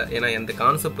தெரில. ஏன்னா இந்த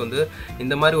கான்செப்ட் வந்து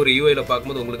இந்த மாதிரி ஒரு யூஐயில்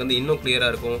பார்க்கும்போது உங்களுக்கு வந்து இன்னும்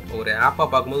கிளியராக இருக்கும். ஒரு ஆப்பாக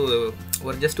பார்க்கும்போது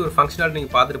ஒரு ஜஸ்ட் ஒரு ஃபங்க்ஷனாலிட்டி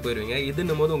நீங்கள் பார்த்துட்டு போயிடுவீங்க.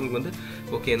 இதுன்னும் போது உங்களுக்கு வந்து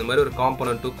ஓகே இந்த மாதிரி ஒரு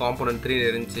காம்போனன்ட் 2 காம்போனன்ட் 3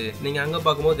 இருந்துச்சு. நீங்கள் அங்கே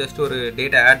பார்க்கும்போது ஜஸ்ட் ஒரு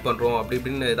டேட்டா ஆட் பண்ணுறோம் அப்படி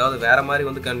இப்படின்னு ஏதாவது வேறு மாதிரி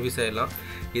வந்து கன்ஃபியூஸ் ஆகிடலாம்.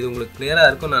 இது உங்களுக்கு கிளியராக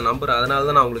இருக்கும் நான் நம்புகிறேன். அதனால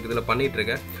தான் நான் உங்களுக்கு இதில்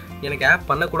பண்ணிகிட்ருக்கேன். எனக்கு ஆப்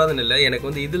பண்ணக்கூடாதுன்னு இல்லை, எனக்கு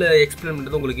வந்து இதில் எக்ஸ்பிளைன்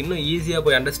பண்ணுறது உங்களுக்கு இன்னும் ஈஸியாக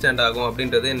போய் அண்டர்ஸ்டாண்ட் ஆகும்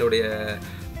அப்படின்றது என்னுடைய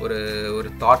ஒரு ஒரு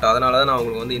தாட். அதனால தான் நான்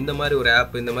உங்களுக்கு வந்து இந்த மாதிரி ஒரு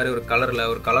ஆப், இந்த மாதிரி ஒரு கலரில்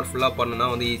ஒரு கலர்ஃபுல்லாக பண்ணுனா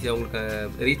வந்து ஈஸியாக உங்களுக்கு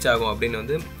ரீச் ஆகும் அப்படின்னு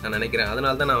வந்து நான் நினைக்கிறேன்.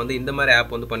 அதனால தான் நான் வந்து இந்த மாதிரி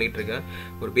ஆப் வந்து பண்ணிகிட்ருக்கேன்.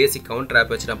 ஒரு பேசிக் கவுண்டர்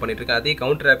ஆப் வச்சு நான் பண்ணிகிட்ருக்கேன். அதே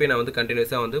கவுண்டர் ஆப்பே நான் வந்து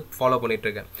கண்டினியூஸாக வந்து ஃபாலோ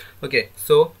பண்ணிகிட்ருக்கேன். ஓகே,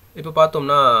 ஸோ இப்போ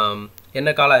பார்த்தோம்னா என்ன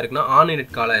காலாக இருக்குன்னா ஆன்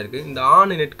இனிட் காலாக இருக்குது. இந்த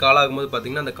ஆன் இனிட் கால் ஆகும்போது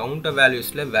பார்த்தீங்கன்னா அந்த கவுண்டர்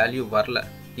வேல்யூஸில் வேல்யூ வரல.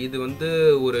 இது வந்து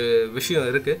ஒரு விஷயம்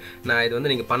இருக்குது. நான் இது வந்து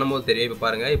நீங்கள் பண்ணும்போது தெரியும். இப்போ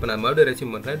பாருங்கள், இப்போ நான் மறுபடியும்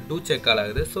ரெஸ்யூம் பண்ணுறேன். டூ செக் கால்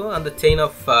ஆகுது. ஸோ அந்த செயின்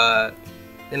ஆஃப்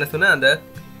என்ன சொன்னால் அந்த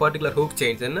பர்டிகுலர் ஹூக்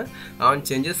செயின்ஸ் என்ன on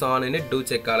changes on init two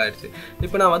check கால் ஆகிடுச்சு.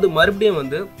 இப்போ நான் வந்து மறுபடியும்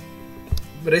வந்து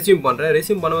ரெஸ்யூம் பண்ணுறேன்.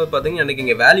 ரெஸ்யூம் பண்ணும்போது பார்த்தீங்கன்னா எனக்கு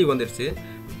இங்கே வேல்யூ வந்துடுச்சு.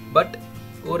 பட்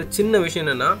ஒரு சின்ன விஷயம்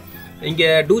என்னென்னா இங்கே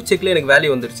டூ செக்கில் எனக்கு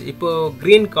வேல்யூ வந்துடுச்சு. இப்போது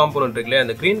க்ரீன் காம்போனன்ட் இருக்குல்லையா,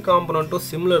 அந்த க்ரீன் காம்போனன்ட்டும்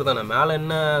சிமிலர் தானே. மேலே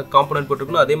என்ன காம்போனன்ட்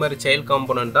போட்டிருக்கணும் அதே மாதிரி சைல்ட்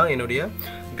காம்போனன்ட் தான் என்னுடைய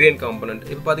க்ரீன் காம்போனன்ட்.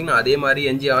 இப்போ பார்த்தீங்கன்னா அதே மாதிரி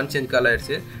என்ஜி ஆன் சேஞ்ச் கால்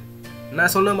ஆகிடுச்சு.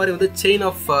 நான் சொன்ன மாதிரி வந்து செயின்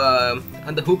ஆஃப்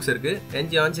அந்த ஹூக்ஸ் இருக்குது,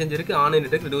 என்ஜி ஆன் சேஞ்ச் இருக்குது, ஆன்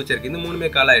இனிட் இருக்குது, டூ செக், இந்த மூணுமே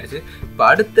கால் ஆகிடுச்சு. இப்போ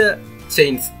அடுத்த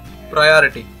செயின்ஸ்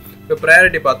ப்ரையாரிட்டி. இப்போ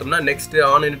ப்ரையாரிட்டி பார்த்தோம்னா நெக்ஸ்ட்டு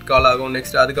ஆன் இனிட் கால் ஆகும்.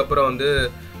 நெக்ஸ்ட் அதுக்கப்புறம் வந்து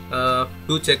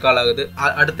டூ செக் கால் ஆகுது.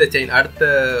 அடுத்த செயின், அடுத்த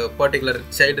பர்டிகுலர்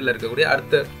சைல்டில் இருக்கக்கூடிய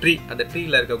அடுத்த ட்ரீ, அந்த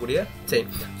ட்ரீயில் இருக்கக்கூடிய செயின்.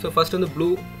 ஸோ ஃபர்ஸ்ட் வந்து ப்ளூ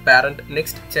பேரண்ட்,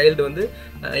 நெக்ஸ்ட் சைல்டு வந்து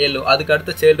எல்லோ, அதுக்கு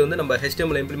அடுத்த சைல்டு வந்து நம்ம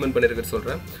HTML இம்ப்ளிமெண்ட் பண்ணியிருக்குன்னு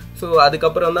சொல்கிறேன். ஸோ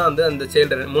அதுக்கப்புறம் தான் வந்து அந்த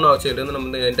சைல்டு, மூணாவது சைல்டு வந்து நம்ம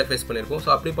வந்து இன்டர்ஃபேஸ் பண்ணியிருக்கோம்.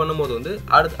 ஸோ அப்படி பண்ணும்போது வந்து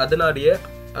அதனாடியே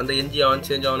அந்த NG on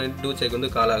change on two check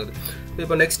வந்து கால் ஆகுது.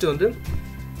 இப்போ நெக்ஸ்ட் வந்து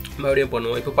மறுபடியும்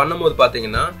பண்ணுவோம். இப்போ பண்ணும்போது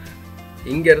பார்த்தீங்கன்னா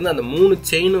இங்கேருந்து அந்த மூணு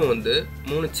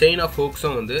செயின் ஆஃப்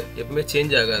ஹூக்ஸும் வந்து எப்பவுமே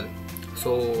சேஞ்ச் ஆகாது.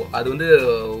 ஸோ அது வந்து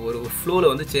ஒரு ஃப்ளோவில்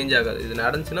வந்து சேஞ்ச் ஆகாது. இது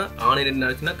நடந்துச்சுன்னா ஆன் இனிட்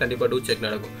நடந்துச்சுன்னா கண்டிப்பாக டூ செக்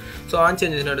நடக்கும். ஸோ ஆன்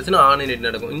சேஞ்சஸ் நடந்துச்சுன்னா ஆன் இனிட்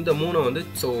நடக்கும். இந்த மூணு வந்து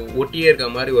ஸோ ஒட்டியே இருக்க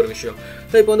மாதிரி ஒரு விஷயம்.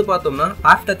 ஸோ இப்போ வந்து பார்த்தோம்னா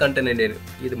ஆஃப்டர் கண்டென்ட்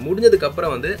இது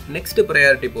முடிஞ்சதுக்கப்புறம் வந்து நெக்ஸ்ட்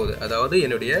ப்ரையாரிட்டி போகுது. அதாவது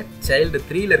என்னுடைய சைல்டு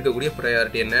 3ல் இருக்கக்கூடிய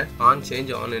ப்ரையாரிட்டி என்ன, on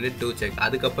change on init two check.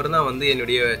 அதுக்கப்புறம் தான் வந்து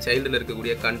என்னுடைய சைல்டில்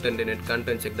இருக்கக்கூடிய கண்டென்ட் இனிட்,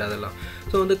 கண்டென்ட் செக் அதெல்லாம்.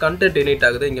 ஸோ வந்து கண்டென்ட் இனிட்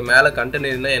ஆகுது. இங்கே மேலே கண்டென்ட்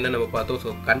இனிட்னா என்ன நம்ம பார்த்தோம். ஸோ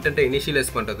கண்டென்ட்டை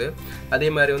இனிஷியலைஸ் பண்ணுறது. அதே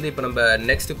மாதிரி வந்து இப்போ நம்ம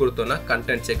நெக்ஸ்ட் கொடுத்தோம்னா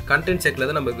கண்டென்ட் செக்கில்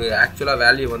தான் நமக்கு ஆக்சுவலாக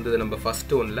வேல்யூ வந்தது நம்ம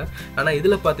ஃபஸ்ட்டு ஒன்றில். ஆனால்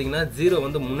இதில் பார்த்தீங்கன்னா 0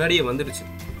 வந்து முன்னாடியே வந்துடுச்சு.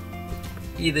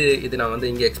 இது நான் வந்து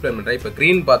இங்கே எக்ஸ்பிளைன் பண்ணுறேன். இப்போ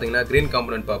க்ரீன் பார்த்தீங்கன்னா க்ரீன்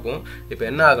காம்போனன்ட் பார்ப்போம். இப்போ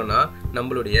என்ன ஆகும்னா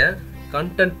நம்மளுடைய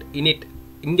கண்டென்ட் இனிட்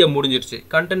இங்கே முடிஞ்சிருச்சு.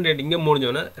 கண்டென்ட் இனிட் இங்கே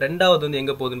முடிஞ்சோன்னா ரெண்டாவது வந்து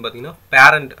எங்கே போகுதுன்னு பார்த்தீங்கன்னா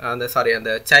பேரண்ட் அந்த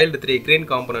சைல்டு 3 க்ரீன்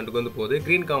காம்போனன்ட்டுக்கு வந்து போகுது.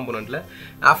 க்ரீன் காம்போனன்ட்டில்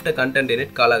ஆஃப்டர் கண்டென்ட்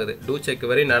இனிட் கால் ஆகுது. டூ செக்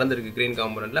வரையும் நடந்திருக்கு க்ரீன்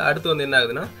காம்போனன்ட்டில். அடுத்து வந்து என்ன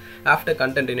ஆகுதுன்னா ஆஃப்டர்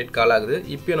கண்டென்ட் இனிட் கால் ஆகுது.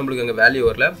 இப்போயும் நம்மளுக்கு அங்கே வேல்யூ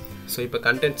வரல. ஸோ இப்போ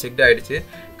கண்டென்ட் செக்ட் ஆகிடுச்சு.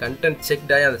 கண்டென்ட்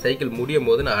செக்ட் ஆகி அந்த சைக்கிள் முடியும்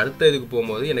போது நான் அடுத்த இதுக்கு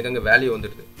போகும்போது எனக்கு அங்கே வேல்யூ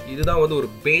வந்துடுது. இதுதான் வந்து ஒரு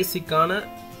பேசிக்கான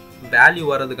வேல்யூ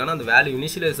வர்றதுக்கான, அந்த வேல்யூ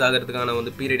இனிஷியலைஸ் ஆகிறதுக்கான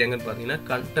வந்து பீரியட் எங்கன்னு பார்த்தீங்கன்னா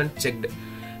கண்டென்ட் செக்டு.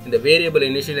 இந்த வேரியபிள்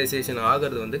இனிஷியலைசேஷன்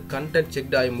ஆகிறது வந்து கண்டென்ட்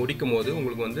செக்ட் ஆகி முடிக்கும் போது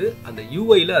உங்களுக்கு வந்து அந்த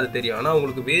யூஐயில் அது தெரியும். ஆனால்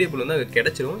உங்களுக்கு வேரியபிள் வந்து அங்கே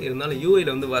கிடச்சிரும். இருந்தாலும்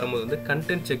யூஐயில் வந்து வரும்போது வந்து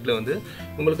கண்டென்ட் செக்கில் வந்து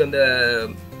உங்களுக்கு அந்த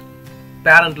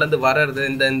பேரண்ட்லேருந்து வர்றது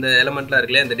இந்த எலமெண்ட்லாம்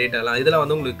இருக்குல்லையா, இந்த டேட்டாலாம் இதெல்லாம்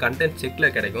வந்து உங்களுக்கு கண்டென்ட்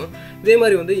செக்கில் கிடைக்கும். இதே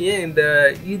மாதிரி வந்து ஏன் இந்த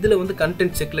இதில் வந்து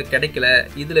கண்டென்ட் செக்கில் கிடைக்கல,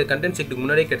 இதில் கண்டென்ட் செக்கு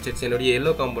முன்னாடியே கிடச்சிருச்சு. என்னுடைய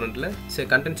எல்லோ காம்போனண்ட்டில்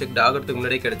கண்டென்ட் செக் ஆகிறதுக்கு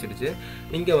முன்னாடியே கிடச்சிருச்சு.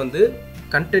 இங்கே வந்து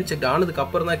கண்டென்ட் செக் ஆனதுக்கு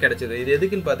அப்புறம் தான் கிடச்சிது. இது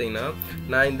எதுக்குன்னு பார்த்தீங்கன்னா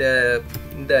நான்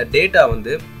இந்த டேட்டா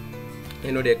வந்து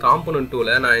என்னுடைய காம்போனன்ட்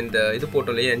 2ல் நான் இந்த இது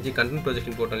போட்டோம் இல்லையா, என்ஜி கண்டென்ட்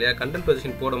ப்ரொஜெக்ஷன் போட்டோம் இல்லையா, கண்டென்ட்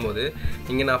ப்ரொஜெக்ஷன் போடும்போது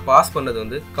இங்கே நான் பாஸ் பண்ணது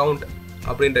வந்து கவுண்ட்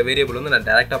அப்படின்ற வேரியபிள் வந்து நான்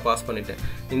டேரெக்டாக பாஸ் பண்ணிட்டேன்.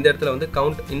 இந்த இடத்துல வந்து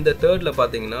கவுண்ட், இந்த தேர்டில்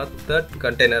பார்த்தீங்கன்னா தேர்ட்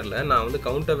கண்டெய்னரில் நான் வந்து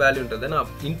கவுண்டர் வேல்யூன்றதை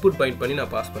நான் இன்புட் பாயிண்ட் பண்ணி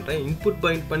நான் பாஸ் பண்ணுறேன். இன்புட்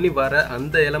பாயிண்ட் பண்ணி வர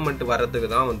அந்த எலமெண்ட்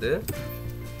வர்றதுக்கு தான் வந்து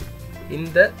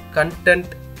இந்த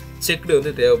கண்டென்ட் செக்டு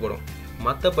வந்து தேவைப்படும்.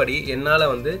 மற்றபடி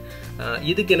என்னால் வந்து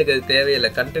இதுக்கு எனக்கு அது தேவையில்லை,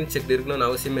 கண்டென்ட் செக் இருக்கணும்னு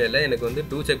அவசியமே இல்லை. எனக்கு வந்து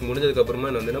டூ செக் முடிஞ்சதுக்கப்புறமா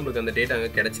வந்து நம்மளுக்கு அந்த டேட்டா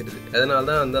அங்கே கிடச்சிருது. அதனால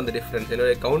தான் வந்து அந்த டிஃப்ரென்ஸ்.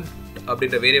 என்னுடைய கவுண்ட்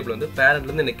அப்படின்ற வேரியபிள் வந்து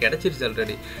பேரண்ட்லேருந்து எனக்கு கிடச்சிருச்சு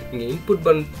ஆல்ரெடி. இங்கே இன்புட்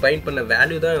பைண்ட் பண்ண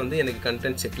வேல்யூ தான் வந்து எனக்கு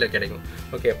கண்டென்ட் செக்கில் கிடைக்கும்.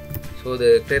 ஓகே, ஸோ அது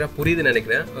கிளியராக புரியுதுன்னு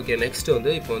நினைக்கிறேன். ஓகே, நெக்ஸ்ட்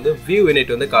வந்து இப்போ வந்து வியூ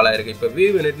யூனிட் வந்து கால் ஆயிருக்கு. இப்போ வியூ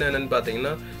யூனிட்னா என்னென்னு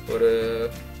பார்த்தீங்கன்னா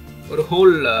ஒரு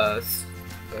ஹோல்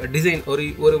டிசைன்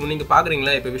ஒரு நீங்கள்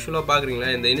பார்க்குறீங்களா, இப்போ விஷுவலாக பார்க்குறீங்களா,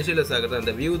 இந்த இனிஷியலைஸ் ஆகிறது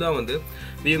அந்த வியூ தான் வந்து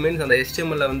வியூ மீன்ஸ் அந்த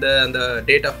HTML வந்து அந்த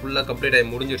டேட்டா ஃபுல்லாக கம்ப்ளீட் ஆகி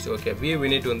முடிஞ்சிருச்சு. ஓகே, வியூ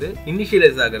யூனிட் வந்து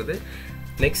இனிஷியலைஸ் ஆகிறது.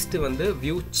 நெக்ஸ்ட்டு வந்து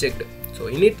view checked. So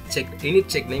init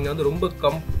check நீங்கள் வந்து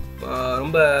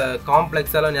ரொம்ப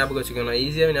காம்ப்ளெக்ஸாலாம் ஞாபகம் வச்சுக்கணும். நான்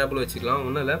ஈஸியாகவே ஞாபகம் வச்சுக்கலாம்,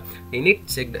 ஒன்றும் இல்லை. இனிட்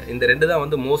செக்டு இந்த ரெண்டு தான்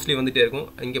வந்து மோஸ்ட்லி வந்துகிட்டே இருக்கும்.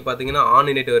 இங்கே பார்த்தீங்கன்னா ஆன்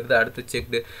இனிட் வருது, அடுத்து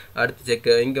செக்.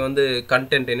 இங்கே வந்து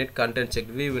content init, content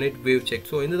check, view unit, view check.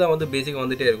 So இதுதான் வந்து பேசிக்காக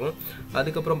வந்துகிட்டே இருக்கும்.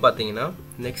 அதுக்கப்புறம் பார்த்தீங்கன்னா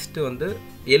நெக்ஸ்ட்டு வந்து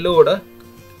எல்லோட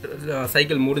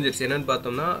சைக்கிள் முடிஞ்சிருச்சு. என்னென்னு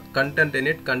பார்த்தோம்னா content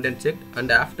init, content check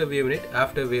and after view unit,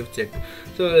 after view check.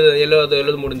 So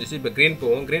எல்லோது முடிஞ்சிச்சு. இப்போ க்ரீன்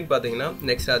போவோம். க்ரீன் பார்த்தீங்கன்னா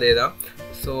நெக்ஸ்ட் அதே தான்.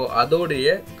 ஸோ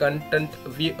அதோடைய content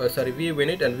view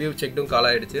unit and view செக்டும் கால்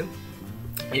ஆகிடுச்சு.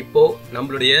 இப்போது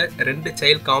நம்மளுடைய 2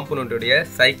 சைல்ட் காம்போனண்ட்டுடைய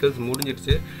சைக்கிள்ஸ்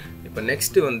முடிஞ்சிடுச்சு. இப்போ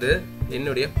நெக்ஸ்ட்டு வந்து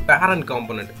என்னுடைய பேரண்ட்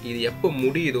காம்போனண்ட் இது எப்போ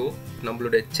முடியுதோ,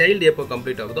 நம்மளுடைய சைல்டு எப்போ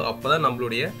கம்ப்ளீட் ஆகுதோ அப்போ தான்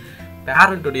நம்மளுடைய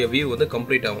பேரண்ட்டுடைய வியூ வந்து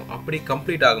கம்ப்ளீட் ஆகும். அப்படி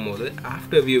கம்ப்ளீட் ஆகும்போது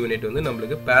ஆஃப்டர் வியூ யூனிட் வந்து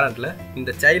நம்மளுக்கு பேரண்ட்டில்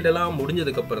இந்த சைல்டெல்லாம்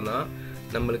முடிஞ்சதுக்கப்புறம் தான்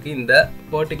நம்மளுக்கு இந்த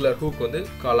பர்டிகுலர் ஹூக் வந்து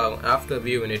கால் ஆகும். ஆஃப்டர்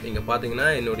வியூ யூனிட் இங்கே பார்த்தீங்கன்னா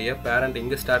என்னுடைய பேரண்ட்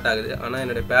இங்கே ஸ்டார்ட் ஆகுது. ஆனால்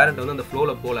என்னுடைய பேரண்ட் வந்து அந்த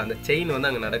ஃப்ளோவில் போகல, அந்த செயின் வந்து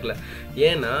அங்கே நடக்கலை.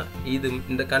 ஏன்னா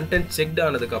இந்த கண்டென்ட் செக்ட்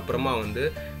ஆனதுக்கப்புறமா வந்து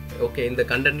ஓகே இந்த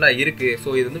கண்டென்ட்லாம் இருக்குது, ஸோ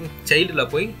இது வந்து சைல்டில்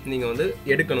போய் நீங்கள் வந்து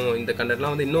எடுக்கணும், இந்த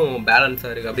கண்டென்ட்லாம் வந்து இன்னும்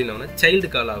பேலன்ஸாக இருக்குது அப்படின்னா சைல்டு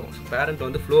கால் ஆகும். ஸோ பேரண்ட்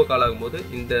வந்து ஃப்ளோ கால் ஆகும்போது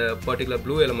இந்த பர்டிகுலர்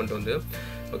ப்ளூ எலமெண்ட் வந்து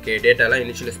ஓகே டேட்டாலாம்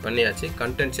இனிஷியலைஸ் பண்ணியாச்சு,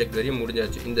 கண்டென்ட் செக் வரையும்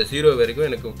முடிஞ்சாச்சு. இந்த 0 வரைக்கும்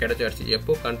எனக்கு கிடைச்சாச்சு.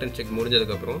 எப்போ கண்டென்ட் செக்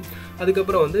முடிஞ்சதுக்கப்புறம்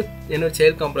அதுக்கப்புறம் வந்து என்னோட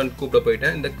சைல்ட் காம்பனண்ட் கூப்பிட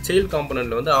போயிட்டேன். இந்த சைல்ட்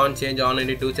காம்பனண்ட்டில் வந்து on change on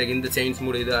unit 2 check இந்த செயின்ஸ்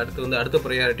முடியுது. அடுத்து வந்து அடுத்த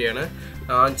ப்ரையாரிட்டியான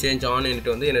ஆன் சேஞ்ச் ஆன்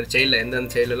யூனிட் வந்து என்னோட சைல்டில்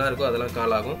எந்தெந்த சைல்டெல்லாம் இருக்கோ அதெல்லாம்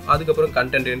கால் ஆகும். அதுக்கப்புறம்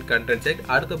கண்டென்ட் யூனிட் கண்டென்ட் செக்,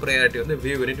 அடுத்த ப்ரையாரிட்டி வந்து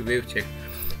view unit view check.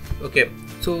 Okay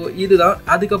so இதுதான்.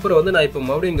 அதுக்கப்புறம் வந்து நான் இப்போ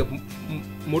மறுபடியும் இங்கே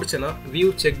முடிச்சேன்னா வியூ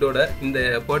செக்டோட இந்த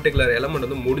பர்டிகுலர் எலமெண்ட்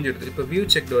வந்து முடிஞ்சிடுது. இப்போ வியூ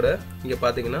செக்டோட இங்கே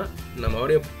பார்த்தீங்கன்னா நம்ம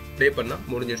மறுபடியும் ப்ளே பண்ணால்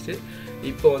முடிஞ்சிடுச்சு.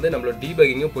 இப்போ வந்து நம்மளோட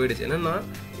டீபக்கிங்கும் போயிடுச்சு. என்னென்னா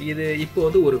இது இப்போ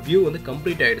வந்து ஒரு வியூ வந்து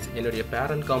கம்ப்ளீட் ஆகிடுச்சு. என்னுடைய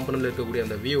பேரண்ட் காம்பனண்ட்டில் இருக்கக்கூடிய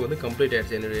அந்த வியூ வந்து கம்ப்ளீட்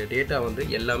ஆகிடுச்சு. என்னுடைய டேட்டா வந்து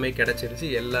எல்லாமே கிடச்சிருச்சு,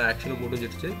 எல்லா ஆக்ஷனும்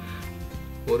முடிஞ்சிடுச்சு.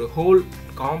 ஒரு ஹோல்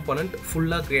காம்பனண்ட்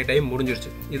ஃபுல்லாக க்ரியேட் ஆகி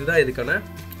முடிஞ்சிடுச்சு. இதுதான் இதுக்கான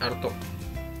அர்த்தம்.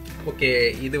 ஓகே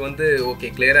இது வந்து ஓகே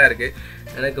கிளியராக இருக்குது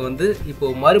எனக்கு. வந்து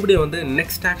இப்போது மறுபடியும் வந்து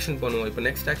நெக்ஸ்ட் ஆக்ஷன் பண்ணுவோம். இப்போ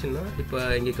நெக்ஸ்ட் ஆக்ஷன்னா இப்போ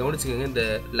இங்கே கவனிச்சுக்கோங்க, இந்த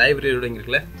லைப்ரரியோட இங்கே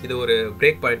இருக்குல்ல, இது ஒரு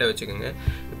பிரேக் பாயிண்ட்டாக வச்சுக்கோங்க.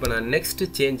 இப்போ நான்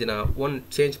நெக்ஸ்ட்டு சேஞ்ச் நான்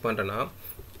சேஞ்ச் பண்ணுறேன்னா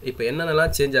இப்போ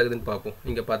என்னென்னலாம் சேஞ்ச் ஆகுதுன்னு பார்ப்போம்.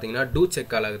 இங்கே பார்த்தீங்கன்னா டூ செக்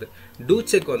கால் ஆகுது. டூ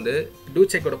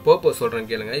செக்கோட பர்பஸ் சொல்கிறேன்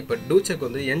கேளுங்க. இப்போ டூ செக்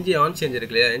வந்து என்ஜி ஆன் சேஞ்ச்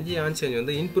இருக்கு இல்லையா, என்ஜி ஆன் சேஞ்ச்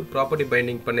வந்து இன்புட் ப்ராப்பர்ட்டி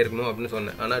பைண்டிங் பண்ணியிருக்கணும் அப்படின்னு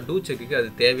சொன்னேன். ஆனால் டூ செக்குக்கு அது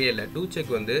தேவையே இல்லை. டூ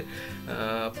செக் வந்து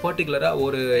பர்டிகுலராக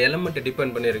ஒரு எலமெண்ட்டை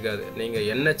டிபெண்ட் பண்ணியிருக்காது. நீங்கள்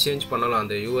என்ன சேஞ்ச் பண்ணலாம்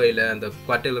அந்த யூஐயில், அந்த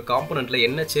பர்டிகுலர் காம்பனண்ட்டில்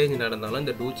என்ன சேஞ்ச் நடந்தாலும்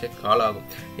இந்த டூ செக் கால் ஆகும்.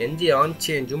 என்ஜி ஆன்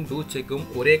சேஞ்சும் டூ செக்கும்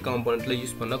ஒரே காம்பனண்ட்டில்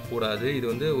யூஸ் பண்ணக்கூடாது. இது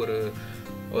வந்து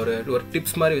ஒரு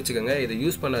டிப்ஸ் மாதிரி வச்சுக்கோங்க. இதை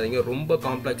யூஸ் பண்ணாதீங்க, ரொம்ப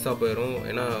காம்ப்ளெக்ஸாக போயிடும்.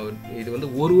 ஏன்னா இது வந்து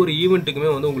ஒரு ஈவெண்ட்டுக்குமே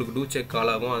வந்து உங்களுக்கு டூ செக்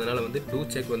கால் ஆகும். அதனால் வந்து டூ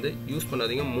செக் வந்து யூஸ்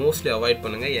பண்ணாதீங்க, மோஸ்ட்லி அவாய்ட்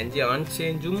பண்ணுங்கள். என்ஜி ஆன்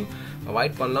சேஞ்சும்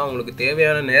அவாய்ட் பண்ணலாம். உங்களுக்கு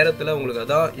தேவையான நேரத்தில்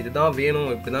உங்களுக்கு இதுதான்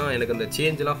வேணும், இப்படி தான் எனக்கு அந்த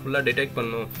சேஞ்செலாம் ஃபுல்லாக டிடெக்ட்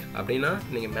பண்ணணும் அப்படின்னா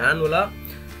நீங்கள் மேனுவலாக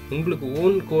உங்களுக்கு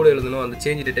ஓன் கோடு எழுதணும், அந்த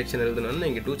சேஞ்ச் டிடெக்ஷன் எழுதணும்னு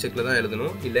நீங்கள் டூ செக்கில் தான்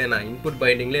எழுதணும். இல்லை நான் இன்புட்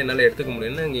பைண்டிங்கில் என்னால் எடுத்துக்க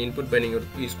முடியும்னா நீங்கள் இன்புட் பைண்டிங்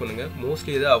யூஸ் பண்ணுங்கள்.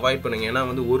 மோஸ்ட்லி இதை அவாய்ட் பண்ணுங்கள். ஏன்னா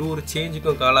வந்து ஒரு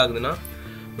சேஞ்சுக்கும் கால் ஆகுதுன்னா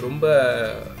ரொம்ப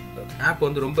ஆப்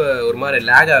வந்து ரொம்ப ஒரு மாதிரி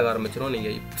லேக் ஆக ஆரம்பிச்சிடும்.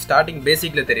 நீங்கள் ஸ்டார்டிங்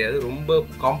பேசிக்கில் தெரியாது, ரொம்ப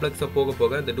காம்ப்ளெக்ஸாக போக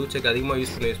போக இந்த டூ செக் அதிகமாக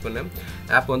யூஸ் பண்ண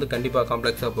ஆப் வந்து கண்டிப்பாக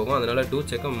காம்ப்ளெக்ஸாக போகும். அதனால் டூ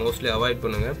செக்கை மோஸ்ட்லி அவாய்ட்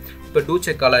பண்ணுங்கள். இப்போ டூ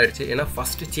செக் கால் ஆகிடுச்சு, ஏன்னா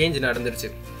ஃபஸ்ட்டு சேஞ்ச் நடந்துருச்சு.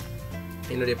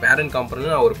 என்னுடைய பேரண்ட்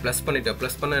காம்பனண்ட் நான் ஒரு ப்ளஸ் பண்ணிட்டேன்.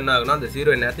 ப்ளஸ் பண்ண என்ன ஆகுனா அந்த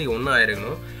 0 நேரத்துக்கு 1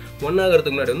 ஆயிருக்கணும். 1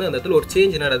 ஆகிறதுக்கு முன்னாடி வந்து அந்த இடத்துல ஒரு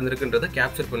சேஞ்ச் நடந்திருக்குன்றதை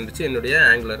கேப்சர் பண்ணிடுச்சு என்னுடைய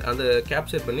ஆங்குலர். அந்த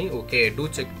கேப்சர் பண்ணி ஓகே டூ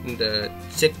செக் இந்த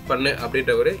செக் பண்ணு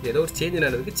அப்படின்ற ஒரு ஏதோ ஒரு சேஞ்ச்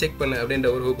நடந்ததுக்கு செக் பண்ணு அப்படின்ற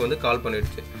ஒரு ஹூக் வந்து கால்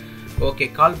பண்ணிடுச்சு. ஓகே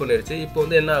கால் பண்ணிடுச்சு. இப்போ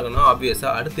வந்து என்ன ஆகுனா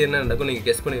ஆப்வியஸாக அடுத்து என்ன நடக்கும் நீங்கள்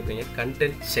கெஸ் பண்ணியிருப்பீங்க,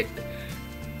 கண்டென்ட் செக்.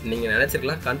 நீங்கள்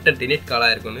நினச்சிருக்கலாம் கண்டென்ட் இனிட்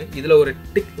காலாக இருக்குன்னு. இதில்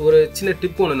ஒரு சின்ன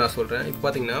டிப் ஒன்று நான் சொல்கிறேன். இப்போ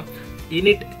பார்த்தீங்கன்னா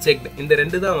இனிட் செக்டு இந்த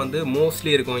ரெண்டு தான் வந்து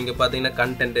மோஸ்ட்லி இருக்கும். இங்கே பார்த்தீங்கன்னா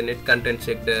கண்டென்ட் இனிட், கண்டென்ட்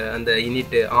செக்டு, அந்த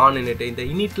இனிட்டு ஆன் இனிட்டு, இந்த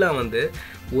இனிட்லாம் வந்து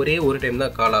ஒரே ஒரு டைம்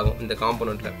தான் கால் ஆகும் இந்த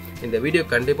காம்பனண்ட்டில். இந்த வீடியோ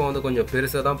கண்டிப்பாக வந்து கொஞ்சம்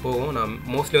பெருசாக தான் போகும். நான்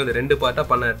மோஸ்ட்லி வந்து 2 பார்ட்டாக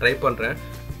பண்ண ட்ரை பண்ணுறேன்.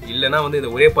 இல்லைனா வந்து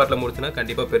இந்த ஒரே பார்ட்டில் முடிச்சுன்னா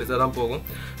கண்டிப்பாக பெருசாக தான் போகும்.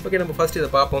 ஓகே நம்ம ஃபஸ்ட் இதை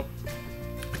பார்ப்போம்.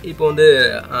 இப்போ வந்து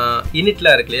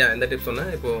இனிட்லாம் இருக்கு இல்லையா, இந்த டிப்ஸ் சொன்னேன்.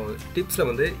 இப்போது டிப்ஸில்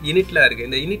வந்து இனிட்லாம் இருக்குது.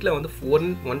 இந்த இனிட்டில் வந்து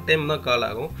ஒன் டைம் தான் கால்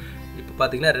ஆகும். இப்போ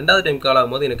பார்த்தீங்கன்னா 2வது டைம் கால்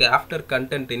ஆகும்போது எனக்கு ஆஃப்டர்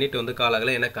கண்டென்ட் இனிட் வந்து கால்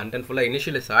ஆகலை. ஏன்னா கண்டென்ட் ஃபுல்லாக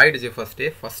இனிஷியலைஸ் ஆகிடுச்சு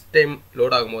first time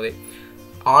load ஆகும்போதே.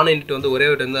 On init வந்து ஒரே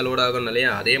ஒரு டைம் தான் லோட் ஆகும் இல்லையா,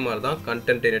 அதே மாதிரி தான்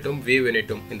கண்டென்ட் இனிட்டும் வியூ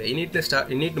இனிட்டும். இந்த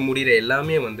இனிட் முடிகிற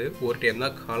எல்லாமே வந்து ஒரு டைம்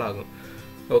தான் கால் ஆகும்.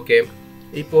 ஓகே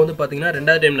இப்போ வந்து பார்த்தீங்கன்னா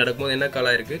 2வது டைம் நடக்கும்போது என்ன கால்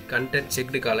ஆகிருக்கு, கண்டென்ட்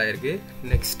செக்டு கால் ஆகிருக்கு.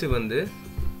 நெக்ஸ்ட்டு வந்து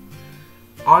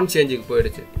ஆன் சேஞ்சுக்கு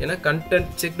போயிடுச்சு. ஏன்னா கண்டென்ட்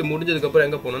செக் முடிஞ்சதுக்கப்புறம்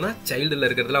எங்கே போனோம்னா சைல்டில்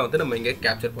இருக்கிறதுலாம் வந்து நம்ம இங்கே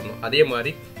கேப்சர் பண்ணோம். அதே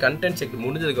மாதிரி கண்டென்ட் செக்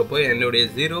முடிஞ்சதுக்கப்புறம் என்னுடைய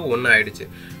 0 1 ஆகிடுச்சு.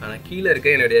 ஆனால் கீழே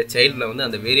இருக்க என்னுடைய சைல்டில் வந்து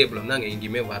அந்த வேரியபிள் வந்து அங்கே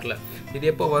எங்கேயுமே வரல. இது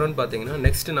எப்போ வரும்னு பார்த்தீங்கன்னா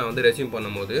நெக்ஸ்ட்டு நான் வந்து ரெஸ்யூம்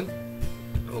பண்ணும்போது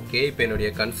ஓகே இப்போ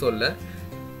என்னுடைய கன்சோலில்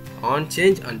on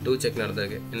change and two check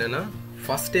நடந்திருக்கு. என்னென்னா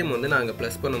ஃபஸ்ட் டைம் வந்து நாங்கள்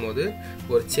ப்ளஸ் பண்ணும்போது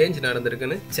ஒரு சேஞ்ச்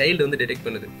நடந்திருக்குன்னு சைல்டு வந்து டிடெக்ட்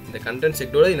பண்ணுது. இந்த கண்டென்ட்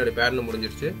செக்டோட என்னோடய பேரண்ட்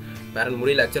முடிஞ்சிருச்சு. பேரண்ட்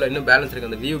முடியல, ஆக்சுவலாக இன்னும் பேலன்ஸ்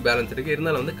இருக்குது, அந்த வியூ பேலன்ஸ் இருக்குது.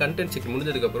 இருந்தாலும் வந்து கண்டென்ட் செக்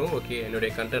முடிஞ்சதுக்கப்புறம் ஓகே என்னுடைய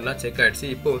கண்டென்ட்லாம் செக் ஆகிடுச்சு.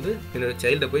 இப்போ வந்து என்னோடய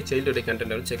சைல்டை போய் சைல்டுடைய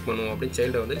கண்டென்ட் வந்து செக் பண்ணுவோம் அப்படின்னு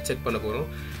சைல்டை வந்து செக் பண்ண போகிறோம்.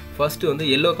 ஃபஸ்ட்டு வந்து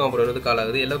எல்லோ காம்பனண்ட் வந்து கால்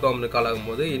ஆகுது. எல்லோ காம்பனண்ட் கால்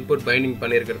ஆகும்போது input binding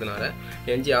பண்ணியிருக்கிறதுனால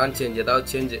NG on change ஏதாவது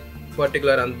சேஞ்ச்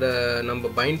பர்டிகுலர் அந்த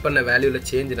நம்ம பைண்ட் பண்ண வேல்யூவில்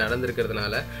சேஞ்ச்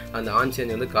நடந்திருக்கிறதுனால அந்த ஆன்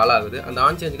சேஞ்ச் வந்து கால் ஆகுது. அந்த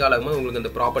ஆன் சேஞ்ச் கால் ஆகும்போது உங்களுக்கு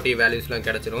அந்த ப்ராப்பர்ட்டி வேல்யூஸ்லாம்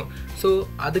கிடச்சிரும். ஸோ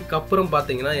அதுக்கப்புறம்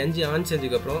பார்த்தீங்கன்னா என்ஜி ஆன்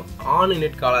சேஞ்சுக்கு அப்புறம் ஆன்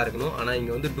இனிட் காலாக இருக்கணும். ஆனால்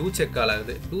இங்கே வந்து டூ செக் கால்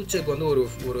ஆகுது. டூ செக் வந்து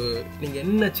ஒரு நீங்கள்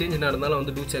என்ன சேஞ்ச் நடந்தாலும்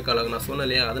வந்து டூ செக் கால் ஆகும். நான் சொன்னேன்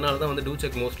இல்லையா, அதனால தான் வந்து டூ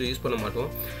செக் மோஸ்ட்லி யூஸ் பண்ண மாட்டோம்.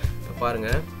 இப்போ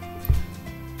பாருங்கள்,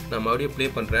 நான் மறுபடியும் ப்ளே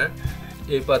பண்ணுறேன்.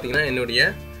 இப்போ பார்த்தீங்கன்னா என்னுடைய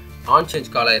ஆன்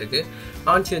சேஞ்ச் கால் ஆகிருக்கு.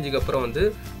 ஆன் சேஞ்சுக்கு அப்புறம் வந்து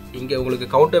இங்கே உங்களுக்கு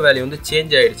கவுண்டர் வேல்யூ வந்து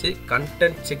சேஞ்ச் ஆகிடுச்சு.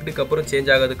 கண்டென்ட் செக்டுக்கு அப்புறம் சேஞ்ச்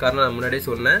ஆகாது. காரணம் நான் முன்னாடியே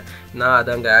சொன்னேன், நான்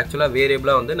அது அங்கே ஆக்சுவலாக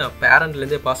வேரியபிளாக வந்து நான்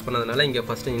பேரண்ட்லேருந்தே பாஸ் பண்ணதுனால இங்கே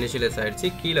ஃபஸ்ட்டு இனிஷியலைஸ் ஆகிடுச்சு.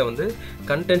 கீழே வந்து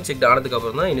கண்டென்ட் செக்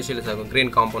ஆனதுக்கப்புறம் தான் இனிஷியலைஸ் ஆகும்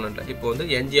கிரீன் காம்போனண்ட்டில். இப்போ வந்து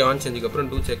என்ஜி ஆன் சேஞ்சுக்கு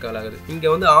அப்புறம் டூ செக் கால் ஆகுது. இங்கே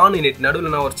வந்து ஆன் இனிட்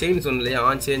நடுவில் நான் ஒரு செயின் சொன்னேன் இல்லையா,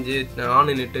 ஆன் சேஞ்சு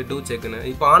ஆன் இனிட்டு டூ செக்குன்னு.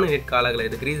 இப்போ ஆன் இனிட் கால் ஆகலை.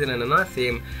 இதுக்கு ரீசன் என்னென்னா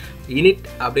சேம் இனிட்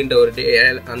அப்படின்ற ஒரு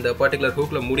அந்த பர்டிகுலர்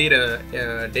ஹூக்கில் முடிகிற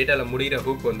டேட்டாவில் முடிகிற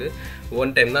ஹூக் வந்து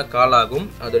ஒன் டைம் தான் கால் ஆகும்.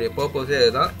 அதோடைய பர்பஸே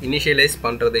அதுதான், இனிஷியலைஸ்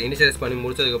பண்ணுறது. இனிஷியலைஸ் பண்ணி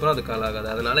முடிச்சதுக்கப்புறம் அது கால் ஆகாது.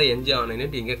 அதனால் என்ஜி ஆன்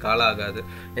இனிட் இங்கே கால் ஆகாது.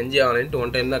 NG on init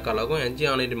one time தான் கால் ஆகும். என்ஜி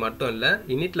ஆன் இனிட் மட்டும் இல்லை,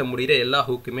 இனிட்டில் முடிகிற எல்லா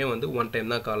ஹூக்குமே வந்து ஒன்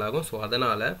டைம் தான் கால் ஆகும். ஸோ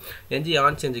அதனால் என்ஜி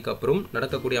ஆன் சேஞ்சுக்கு அப்புறம்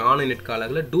நடக்கக்கூடிய ஆன் இனிட் கால்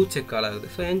ஆகல, டூ செக் கால் ஆகுது.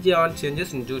 So NG on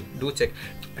changes two check.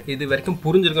 இது வரைக்கும்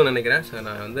புரிஞ்சிருக்கும்னு நினைக்கிறேன். ஸோ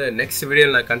நான் வந்து நெக்ஸ்ட்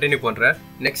வீடியோவில் நான் கண்டினியூ பண்ணுறேன்.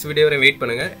 நெக்ஸ்ட் வீடியோ வரை வெயிட்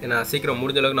பண்ணுங்கள். நான் சீக்கிரம்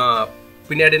முடிஞ்ச அளவுக்கு நான்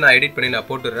பின்னாடி நான் எடிட் பண்ணி நான்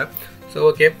போட்டுடுறேன். So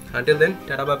okay, until then,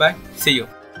 Tata, by, see you.